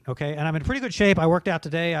want to eat, okay? And I'm in pretty good shape. I worked out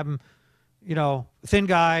today. I'm, thin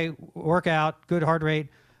guy, work out, good heart rate.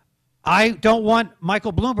 I don't want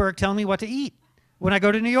Michael Bloomberg telling me what to eat when I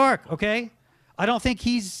go to New York, okay? I don't think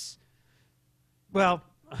he's, well,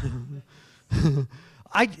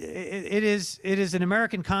 it is an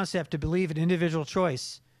American concept to believe in individual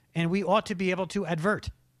choice, and we ought to be able to advert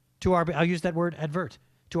to our, I'll use that word, advert,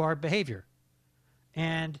 to our behavior.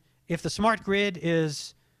 And if the smart grid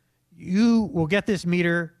is, you will get this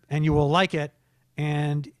meter and you will like it,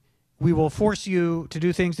 and we will force you to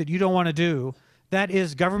do things that you don't want to do, that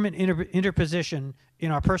is government interposition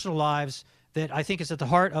in our personal lives that I think is at the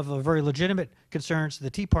heart of a very legitimate concerns the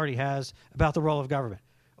Tea Party has about the role of government.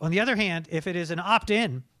 On the other hand, if it is an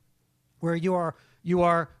opt-in where I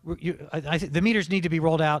think the meters need to be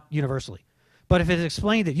rolled out universally. But if it's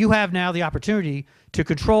explained that you have now the opportunity to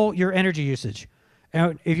control your energy usage,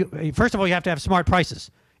 and first of all, you have to have smart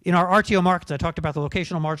prices. In our RTO markets, I talked about the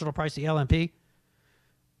locational marginal price, the LMP.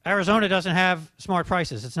 Arizona doesn't have smart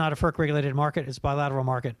prices. It's not a FERC-regulated market. It's a bilateral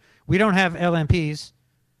market. We don't have LMPs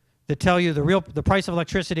that tell you the price of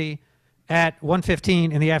electricity at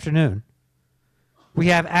 1:15 in the afternoon. We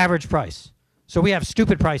have average price. So we have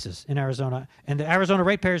stupid prices in Arizona, and the Arizona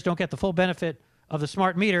ratepayers don't get the full benefit of the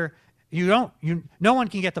smart meter. No one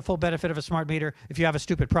can get the full benefit of a smart meter if you have a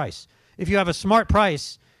stupid price. If you have a smart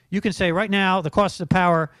price, you can say right now the cost of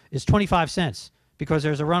power is 25 cents because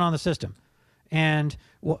there's a run on the system. And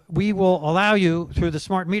we will allow you through the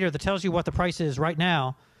smart meter that tells you what the price is right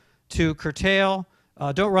now to curtail,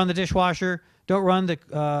 don't run the dishwasher, don't run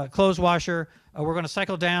the clothes washer. We're going to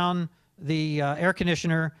cycle down the air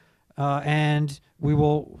conditioner, and we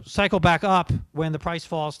will cycle back up when the price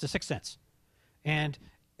falls to 6 cents. And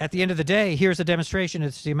at the end of the day, here's a demonstration.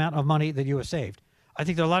 It's the amount of money that you have saved. I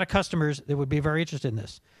think there are a lot of customers that would be very interested in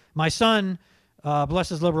this. My son, bless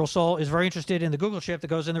his liberal soul, is very interested in the Google chip that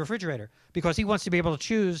goes in the refrigerator because he wants to be able to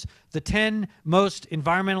choose the 10 most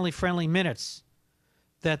environmentally friendly minutes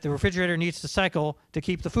that the refrigerator needs to cycle to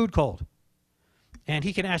keep the food cold. And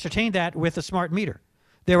he can ascertain that with a smart meter.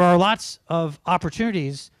 There are lots of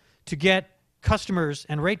opportunities to get customers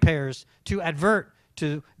and ratepayers to advert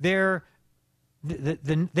to their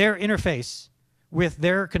interface with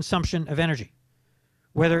their consumption of energy,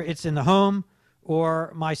 whether it's in the home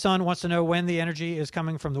or my son wants to know when the energy is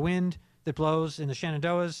coming from the wind that blows in the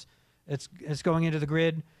Shenandoahs, it's going into the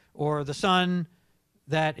grid, or the sun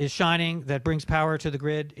that is shining that brings power to the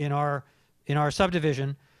grid in our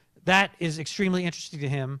subdivision. That is extremely interesting to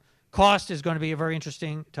him. Cost is going to be very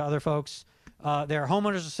interesting to other folks. There are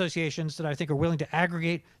homeowners associations that I think are willing to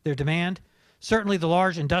aggregate their demand. Certainly the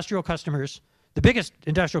large industrial customers, the biggest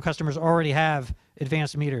industrial customers already have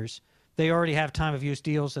advanced meters. They already have time of use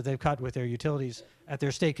deals that they've cut with their utilities at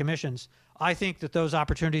their state commissions. I think that those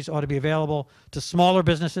opportunities ought to be available to smaller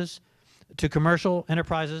businesses, to commercial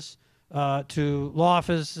enterprises, to law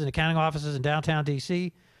offices and accounting offices in downtown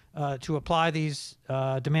DC, to apply these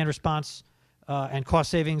demand response and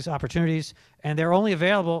cost savings opportunities. And they're only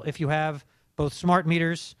available if you have both smart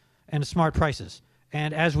meters and smart prices.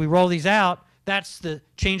 And as we roll these out, that's the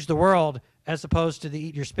change the world as opposed to the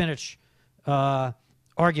eat your spinach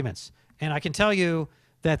arguments. And I can tell you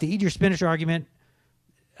that the eat your spinach argument,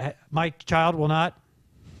 my child will not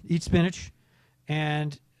eat spinach,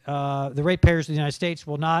 and the ratepayers of the United States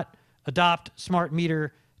will not adopt smart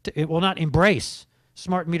meter, it will not embrace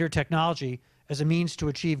smart meter technology as a means to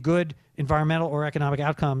achieve good environmental or economic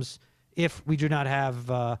outcomes if we do not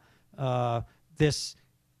have this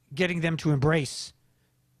getting them to embrace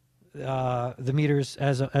the meters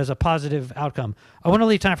as a positive outcome. I want to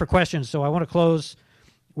leave time for questions, so I want to close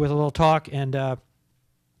with a little talk. And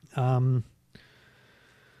I'm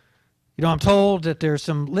told that there's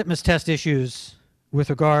some litmus test issues with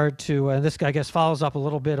regard to this guy, I guess, follows up a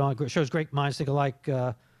little bit on, shows great minds think alike,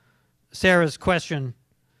 Sarah's question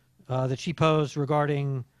that she posed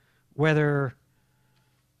regarding whether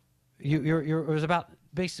it was about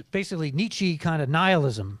basically Nietzsche kind of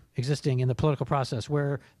nihilism existing in the political process,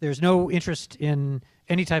 where there's no interest in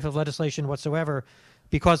any type of legislation whatsoever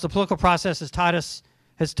because the political process has tied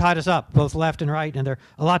us up, both left and right, and there's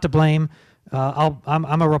a lot to blame.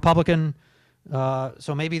 I'm a Republican,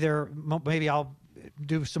 so maybe I'll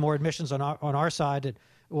do some more admissions on our side that,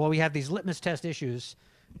 well, we have these litmus test issues.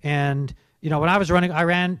 And when I was running, I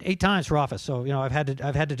ran 8 times for office, so I've had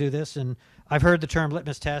to do this, and I've heard the term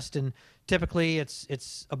litmus test, and typically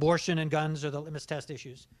it's abortion and guns are the litmus test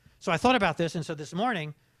issues. So I thought about this, and so this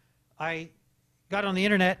morning I got on the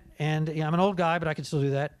internet, and I'm an old guy, but I can still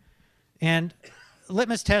do that. And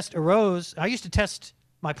litmus test arose. I used to test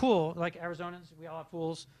my pool, like Arizonans, we all have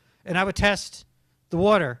pools, and I would test the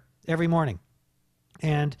water every morning.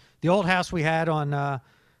 And the old house we had on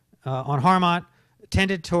Harmont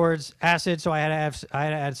tended towards acid, so I had to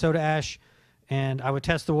add soda ash, and I would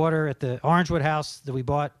test the water at the Orangewood house that we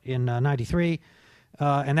bought in '93,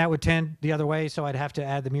 and that would tend the other way, so I'd have to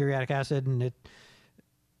add the muriatic acid.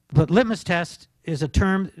 But litmus test is a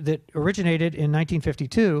term that originated in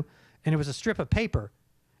 1952, and it was a strip of paper,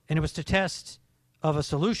 and it was to test of a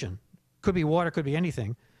solution. Could be water, could be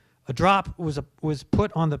anything. A drop was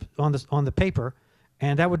put on the paper,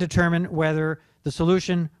 and that would determine whether the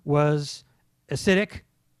solution was acidic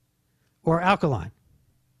or alkaline.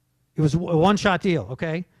 It was a one-shot deal,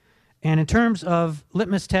 okay? And in terms of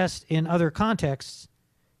litmus test in other contexts,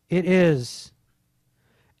 it is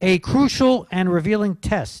a crucial and revealing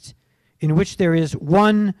test in which there is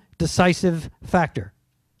one decisive factor,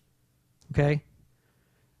 okay?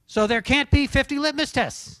 So there can't be 50 litmus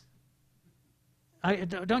tests.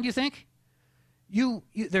 Don't you think?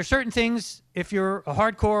 There's certain things, if you're a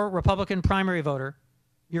hardcore Republican primary voter,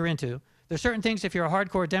 you're into. There's certain things, if you're a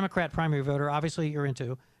hardcore Democrat primary voter, obviously you're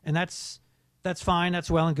into. And that's fine, that's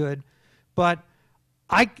well and good. But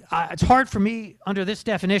it's hard for me, under this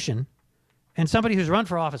definition, and somebody who's run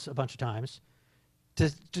for office a bunch of times,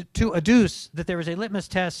 to adduce that there is a litmus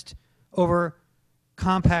test over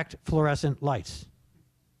compact fluorescent lights.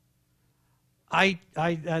 I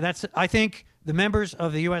think the members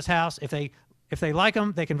of the U.S. House, if they like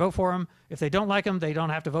them, they can vote for them. If they don't like them, they don't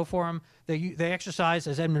have to vote for them. They exercise,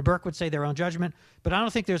 as Edmund Burke would say, their own judgment. But I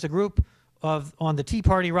don't think there's a group on the Tea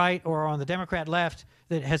Party right or on the Democrat left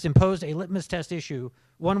that has imposed a litmus test issue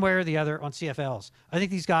one way or the other on CFLs. I think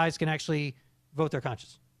these guys can actually vote their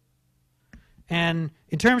conscience. And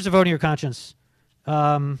in terms of voting your conscience,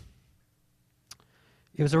 it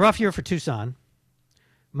was a rough year for Tucson.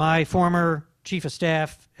 My former chief of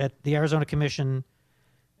staff at the Arizona Commission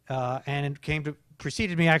and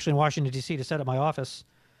preceded me actually in Washington, D.C. to set up my office,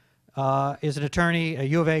 is an attorney, a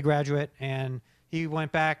U of A graduate, and he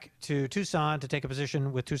went back to Tucson to take a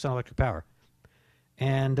position with Tucson Electric Power.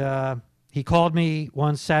 And he called me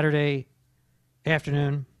one Saturday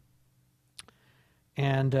afternoon,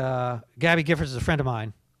 And Gabby Giffords is a friend of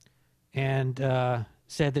mine, and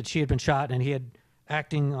said that she had been shot, and he had,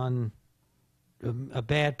 acting on a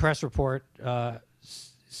bad press report,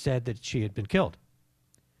 said that she had been killed.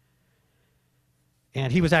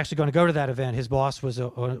 And he was actually going to go to that event. His boss was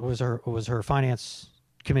her finance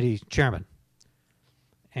committee chairman,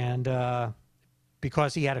 and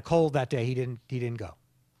because he had a cold that day, he didn't go.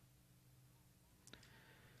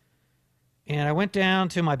 And I went down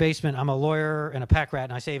to my basement. I'm a lawyer and a pack rat,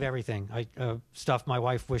 and I save everything. Stuff my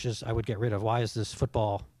wife wishes I would get rid of. Why is this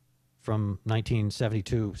football from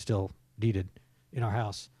 1972 still needed in our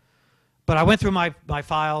house? But I went through my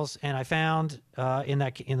files, and I found in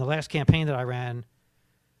the last campaign that I ran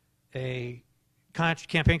a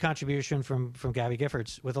campaign contribution from Gabby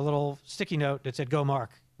Giffords with a little sticky note that said "Go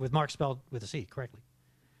Mark," with Mark spelled with a C correctly.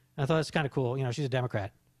 And I thought that's kind of cool. You know, she's a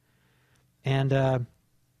Democrat, and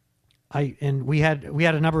we had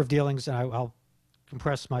a number of dealings, and I'll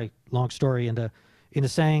compress my long story into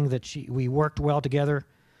saying that we worked well together,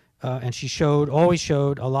 and she always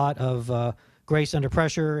showed a lot of grace under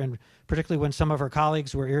pressure, and particularly when some of her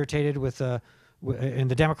colleagues were irritated with in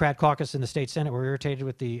the Democrat caucus in the state Senate were irritated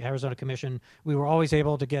with the Arizona Commission, we were always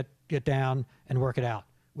able to get down and work it out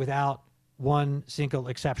without one single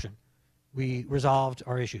exception. We resolved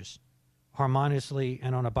our issues harmoniously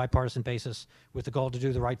and on a bipartisan basis with the goal to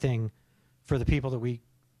do the right thing for the people that we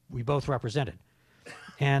both represented.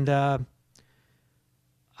 And I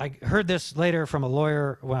heard this later from a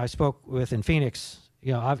lawyer when I spoke with in Phoenix.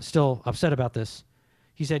 You know, I'm still upset about this.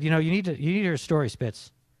 He said, you know, you need to hear a story,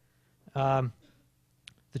 Spitz.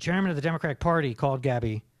 The chairman of the Democratic Party called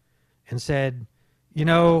Gabby and said, you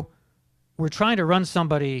know, we're trying to find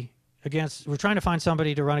somebody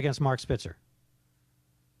to run against Mark Spitzer.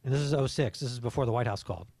 And this is 2006. This is before the White House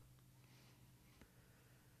called.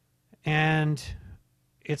 And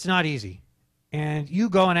it's not easy. And you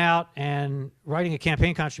going out and writing a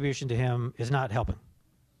campaign contribution to him is not helping.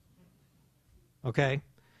 Okay?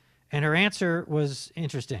 And her answer was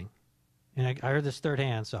interesting. And I heard this third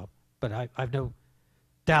hand, but I've no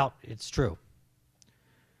doubt it's true.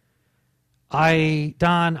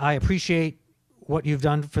 Don, I appreciate what you've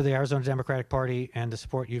done for the Arizona Democratic Party and the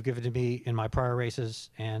support you've given to me in my prior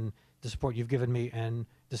races and the support you've given me and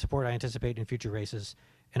the support I anticipate in future races.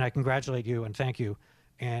 And I congratulate you and thank you.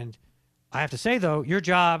 And I have to say, though, your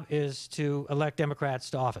job is to elect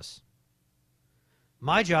Democrats to office.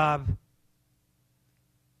 My job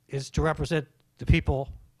is to represent the people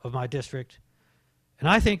of my district. And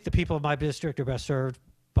I think the people of my district are best served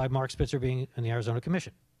by Mark Spitzer being in the Arizona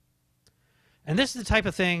Commission. And this is the type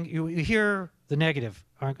of thing you hear the negative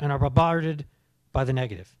and are bombarded by the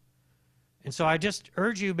negative. And so I just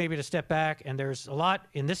urge you maybe to step back, and there's a lot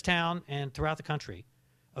in this town and throughout the country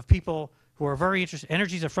of people who are very interested.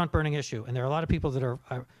 Energy is a front-burning issue, and there are a lot of people that are,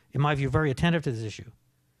 in my view, very attentive to this issue.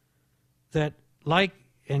 That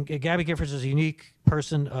and Gabby Giffords is a unique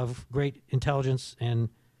person of great intelligence and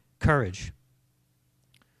courage.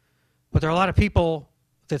 But there are a lot of people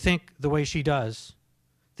that think the way she does,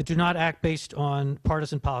 that do not act based on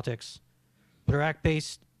partisan politics, but act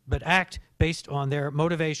based on their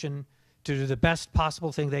motivation to do the best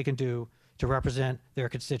possible thing they can do to represent their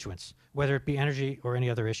constituents, whether it be energy or any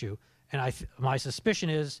other issue. And my suspicion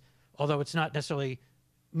is, although it's not necessarily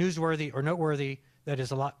newsworthy or noteworthy, that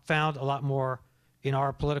is found a lot more in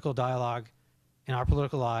our political dialogue, in our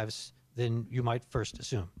political lives, than you might first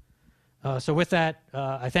assume. So with that,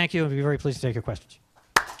 I thank you and be very pleased to take your questions.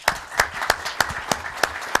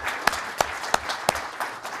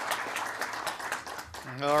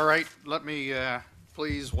 All right, let me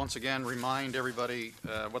please once again remind everybody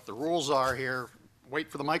what the rules are here.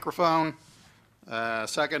 Wait for the microphone.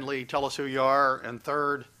 Secondly, tell us who you are. And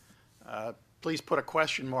third, please put a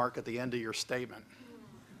question mark at the end of your statement.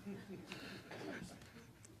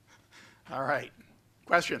 All right,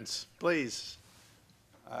 questions, please.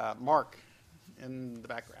 Mark, in the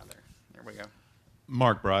background there. There we go.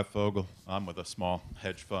 Mark Breifogel. I'm with a small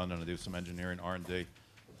hedge fund, and I do some engineering R&D.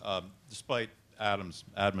 Despite Adam's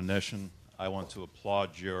admonition, I want to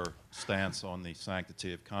applaud your stance on the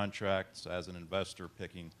sanctity of contracts as an investor,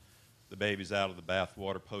 picking the babies out of the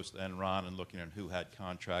bathwater post-Enron and looking at who had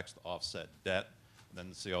contracts to offset debt, and then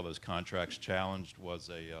to see all those contracts challenged was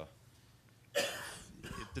it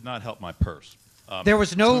did not help my purse. There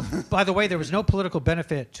was no, by the way, there was no political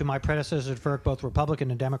benefit to my predecessors at FERC, both Republican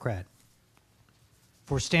and Democrat,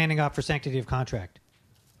 for standing up for sanctity of contract.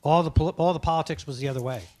 All the politics was the other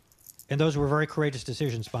way. And those were very courageous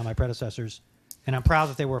decisions by my predecessors, and I'm proud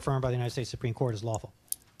that they were affirmed by the United States Supreme Court as lawful.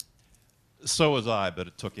 So was I, but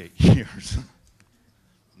it took 8 years.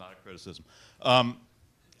 Not a criticism.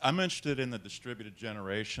 I'm interested in the distributed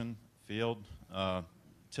generation field.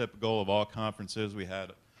 Typical of all conferences, we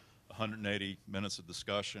had 180 minutes of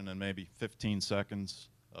discussion and maybe 15 seconds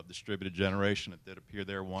of distributed generation. It did appear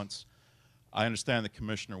there once. I understand that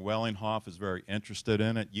Commissioner Wellinghoff is very interested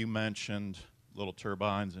in it. You mentioned little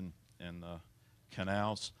turbines in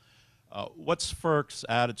canals. What's FERC's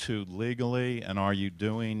attitude legally, and are you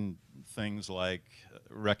doing things like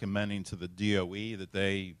recommending to the DOE that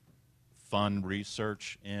they fund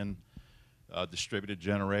research in distributed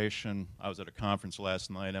generation? I was at a conference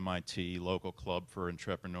last night, MIT, local club for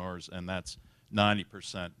entrepreneurs, and that's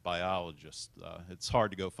 90% biologists. It's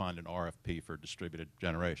hard to go find an RFP for distributed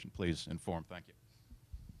generation. Please inform. Thank you.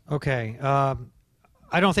 Okay.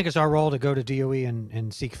 I don't think it's our role to go to DOE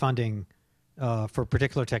and seek funding for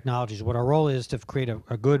particular technologies. What our role is to create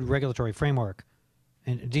a good regulatory framework.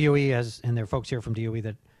 And DOE has, and there are folks here from DOE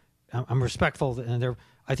that I'm respectful, and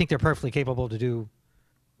I think they're perfectly capable to do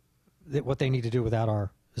what they need to do without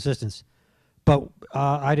our assistance. But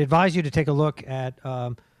I'd advise you to take a look at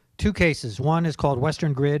two cases. One is called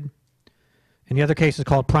Western Grid, and the other case is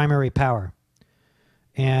called Primary Power.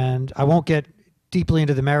 And I won't get deeply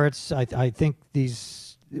into the merits. I think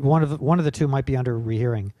one of the two might be under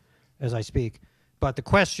rehearing as I speak. But the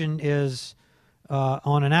question is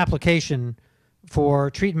on an application for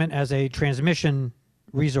treatment as a transmission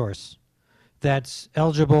resource that's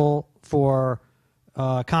eligible for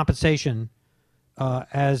compensation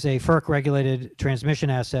as a FERC-regulated transmission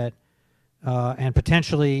asset and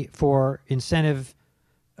potentially for incentive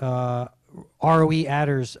ROE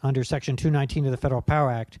adders under Section 219 of the Federal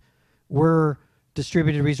Power Act, were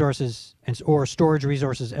distributed resources or storage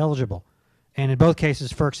resources eligible? And in both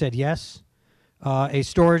cases, FERC said yes. A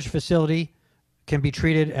storage facility can be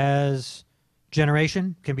treated as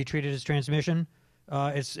generation, can be treated as transmission.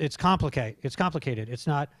 It's complicated. It's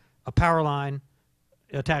not a power line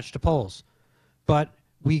attached to poles. But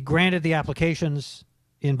we granted the applications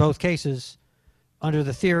in both cases under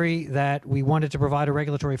the theory that we wanted to provide a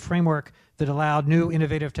regulatory framework that allowed new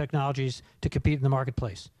innovative technologies to compete in the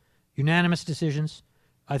marketplace. Unanimous decisions,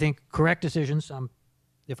 I think correct decisions,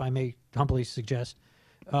 if I may humbly suggest,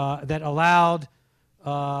 that allowed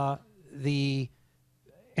the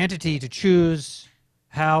entity to choose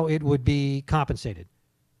how it would be compensated.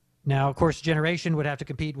 Now, of course, generation would have to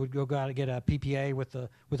compete, would go out and get a PPA with the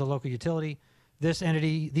local utility. These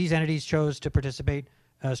entities chose to participate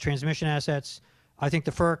as transmission assets. I think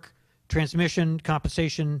the FERC transmission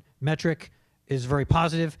compensation metric is very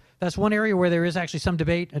positive. That's one area where there is actually some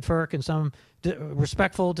debate at FERC and some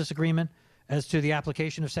respectful disagreement as to the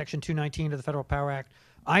application of Section 219 of the Federal Power Act.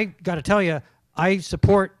 I got to tell you, I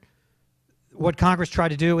support what Congress tried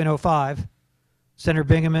to do in 2005, Senator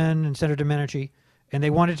Bingaman and Senator Domenici, and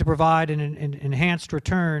they wanted to provide an enhanced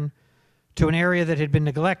return to an area that had been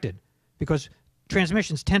neglected, because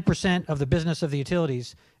transmission's 10% of the business of the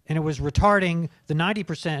utilities, and it was retarding the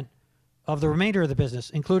 90% of the remainder of the business,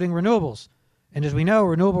 including renewables. And as we know,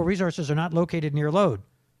 renewable resources are not located near load.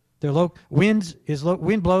 Wind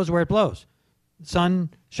blows where it blows. Sun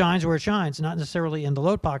shines where it shines, not necessarily in the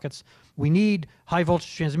load pockets. We need high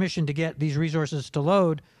voltage transmission to get these resources to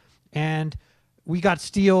load, and we got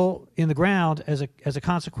steel in the ground as a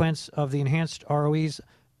consequence of the enhanced ROEs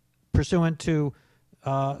pursuant to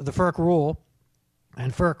the FERC rule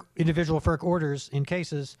and individual FERC orders in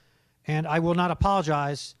cases, and I will not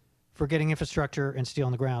apologize for getting infrastructure and steel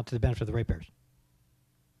on the ground to the benefit of the ratepayers.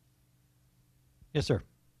 Yes, sir.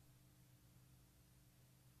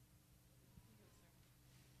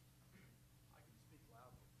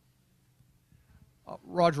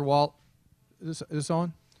 Roger Wall, is this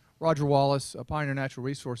on? Roger Wallace, Pioneer Natural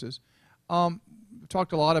Resources.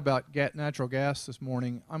 Talked a lot about natural gas this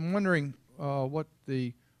morning. I'm wondering what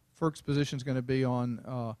the FERC's position is going to be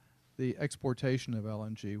on the exportation of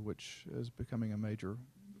LNG, which is becoming a major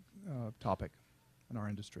topic in our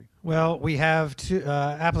industry. Well, we have two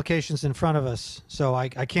applications in front of us, so I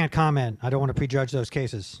can't comment. I don't want to prejudge those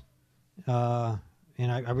cases. And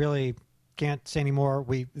I really can't say any more.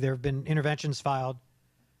 There have been interventions filed,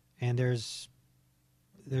 and there's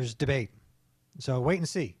debate. So wait and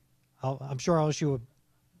see. I'm sure I'll issue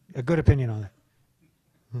a good opinion on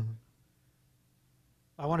it.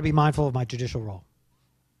 I want to be mindful of my judicial role.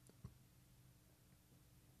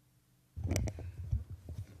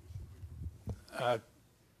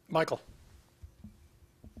 Michael.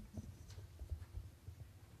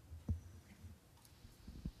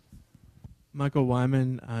 Michael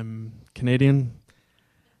Wyman. I'm Canadian,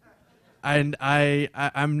 and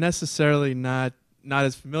I'm necessarily not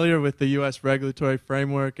as familiar with the U.S. regulatory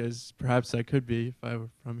framework as perhaps I could be if I were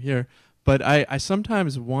from here. But I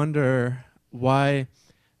sometimes wonder why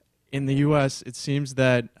in the U.S., it seems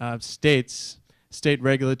that state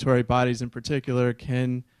regulatory bodies in particular,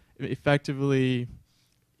 can effectively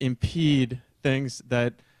impede things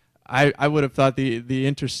that I would have thought the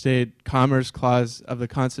interstate commerce clause of the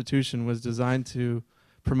Constitution was designed to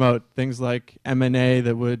promote, things like M&A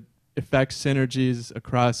that would affect synergies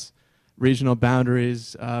across regional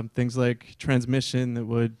boundaries, things like transmission that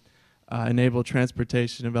would enable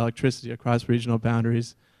transportation of electricity across regional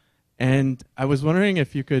boundaries. And I was wondering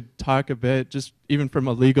if you could talk a bit, just even from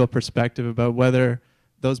a legal perspective, about whether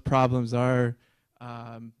those problems are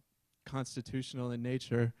constitutional in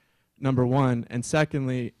nature, number one. And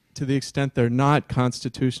secondly, to the extent they're not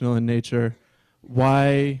constitutional in nature,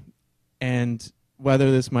 why, and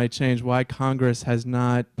whether this might change, why Congress has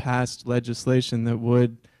not passed legislation that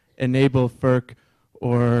would enable FERC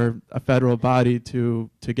or a federal body to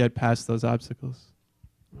get past those obstacles?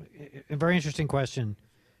 A very interesting question.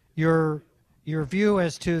 Your view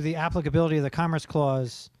as to the applicability of the Commerce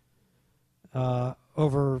Clause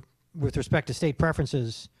with respect to state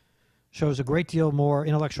preferences shows a great deal more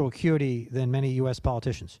intellectual acuity than many U.S.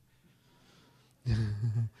 politicians.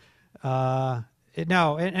 No,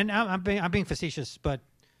 and I'm being facetious, but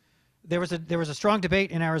there was a strong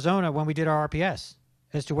debate in Arizona when we did our RPS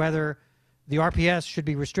as to whether the RPS should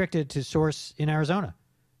be restricted to source in Arizona,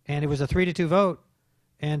 and it was a 3-2 vote,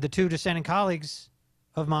 and the two dissenting colleagues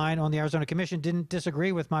of mine on the Arizona Commission didn't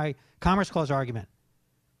disagree with my Commerce Clause argument.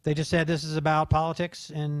 They just said this is about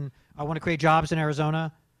politics, and I want to create jobs in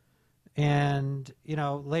Arizona. And, you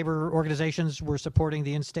know, labor organizations were supporting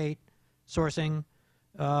the in-state sourcing,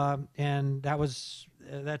 and there's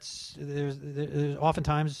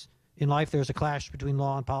oftentimes in life there's a clash between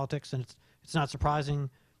law and politics, and it's not surprising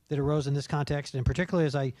that it arose in this context. And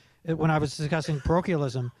particularly when I was discussing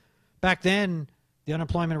parochialism, back then the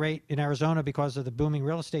unemployment rate in Arizona, because of the booming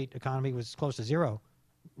real estate economy, was close to zero,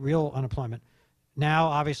 real unemployment. Now,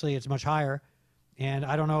 obviously, it's much higher, and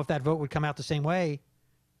I don't know if that vote would come out the same way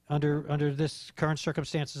under this current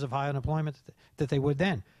circumstances of high unemployment that they would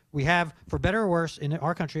then. We have, for better or worse, in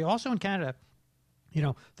our country, also in Canada, you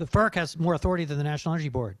know, the FERC has more authority than the National Energy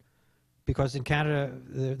Board, because in Canada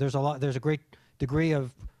there's a great degree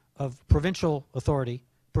of provincial authority,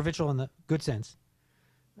 provincial in the good sense,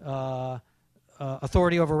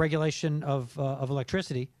 authority over regulation of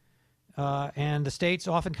electricity, and the states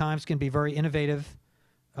oftentimes can be very innovative,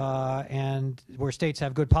 and where states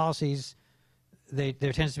have good policies,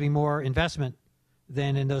 there tends to be more investment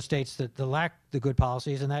than in those states that lack the good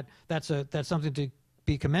policies, and that's something to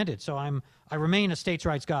be commended. So I remain a states'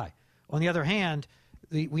 rights guy. On the other hand,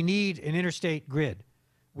 we need an interstate grid.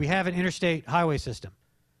 We have an interstate highway system.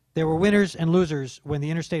 There were winners and losers when the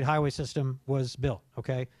interstate highway system was built.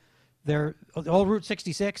 Okay, old Route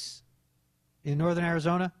 66 in northern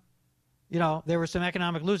Arizona. You know, there were some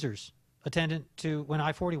economic losers attendant to when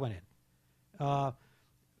I-40 went in.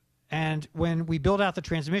 And when we build out the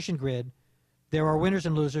transmission grid, there are winners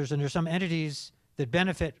and losers, and there's some entities that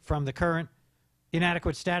benefit from the current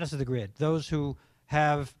inadequate status of the grid. Those who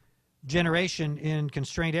have generation in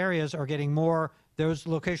constrained areas are getting more. Those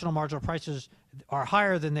locational marginal prices are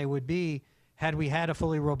higher than they would be had we had a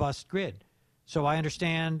fully robust grid. So I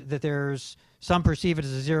understand that there's some perceive it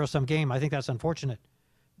as a zero-sum game. I think that's unfortunate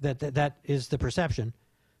that is the perception.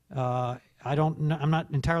 I'm not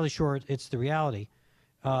entirely sure it's the reality.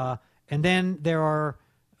 And then there are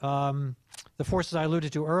the forces I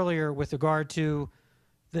alluded to earlier with regard to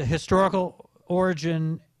the historical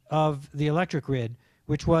origin of the electric grid,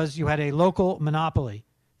 which was you had a local monopoly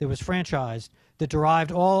that was franchised that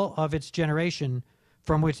derived all of its generation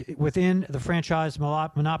from within the franchise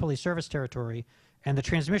monopoly service territory, and the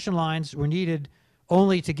transmission lines were needed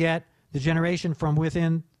only to get the generation from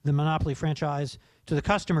within the monopoly franchise to the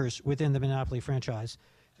customers within the monopoly franchise.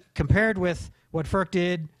 Compared with what FERC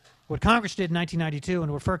did, what Congress did in 1992,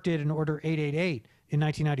 and what FERC did in Order 888 in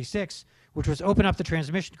 1996, which was open up the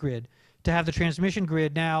transmission grid to have the transmission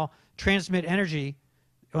grid now transmit energy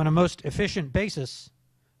on a most efficient basis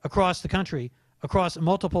across the country, across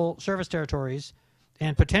multiple service territories,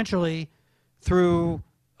 and potentially through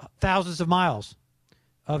thousands of miles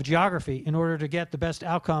of geography in order to get the best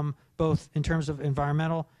outcome, both in terms of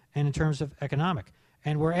environmental and in terms of economic.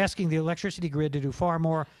 And we're asking the electricity grid to do far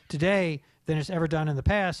more today than it's ever done in the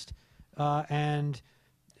past. And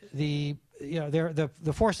the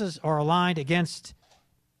forces are aligned against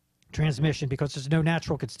transmission because there's no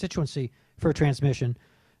natural constituency for transmission.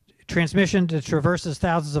 Transmission that traverses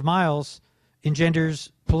thousands of miles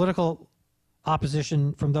engenders political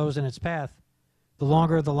opposition from those in its path. The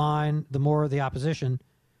longer the line, the more the opposition.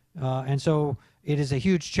 And so it is a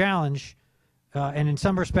huge challenge. And in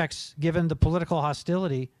some respects, given the political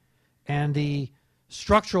hostility and the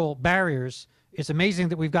structural barriers, it's amazing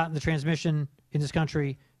that we've gotten the transmission in this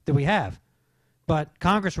country that we have. But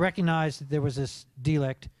Congress recognized that there was this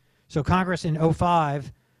delict. So Congress in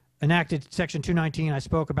 '05 enacted Section 219. I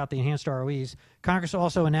spoke about the enhanced ROEs. Congress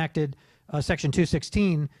also enacted Section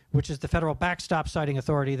 216, which is the federal backstop siting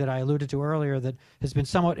authority that I alluded to earlier, that has been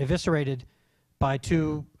somewhat eviscerated by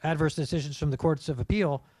 2 adverse decisions from the courts of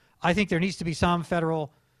appeal. I think there needs to be some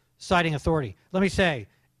federal siting authority. Let me say,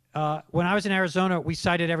 when I was in Arizona, we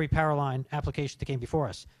cited every power line application that came before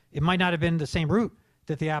us. It might not have been the same route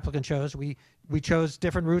that the applicant chose. We chose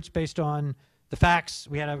different routes based on the facts.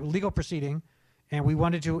 We had a legal proceeding, and we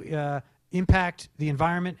wanted to impact the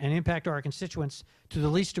environment and impact our constituents to the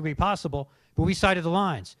least degree possible, but we cited the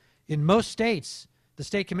lines. In most states, the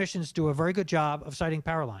state commissions do a very good job of citing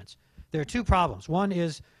power lines. There are 2 problems. One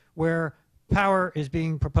is where power is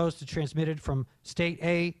being proposed to transmitted from state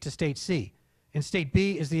A to state C, and state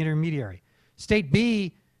B is the intermediary. State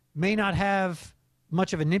B may not have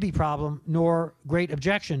much of a NIMBY problem nor great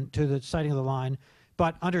objection to the siting of the line,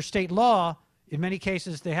 but under state law, in many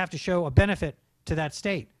cases, they have to show a benefit to that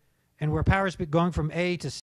state. And where power is going from A to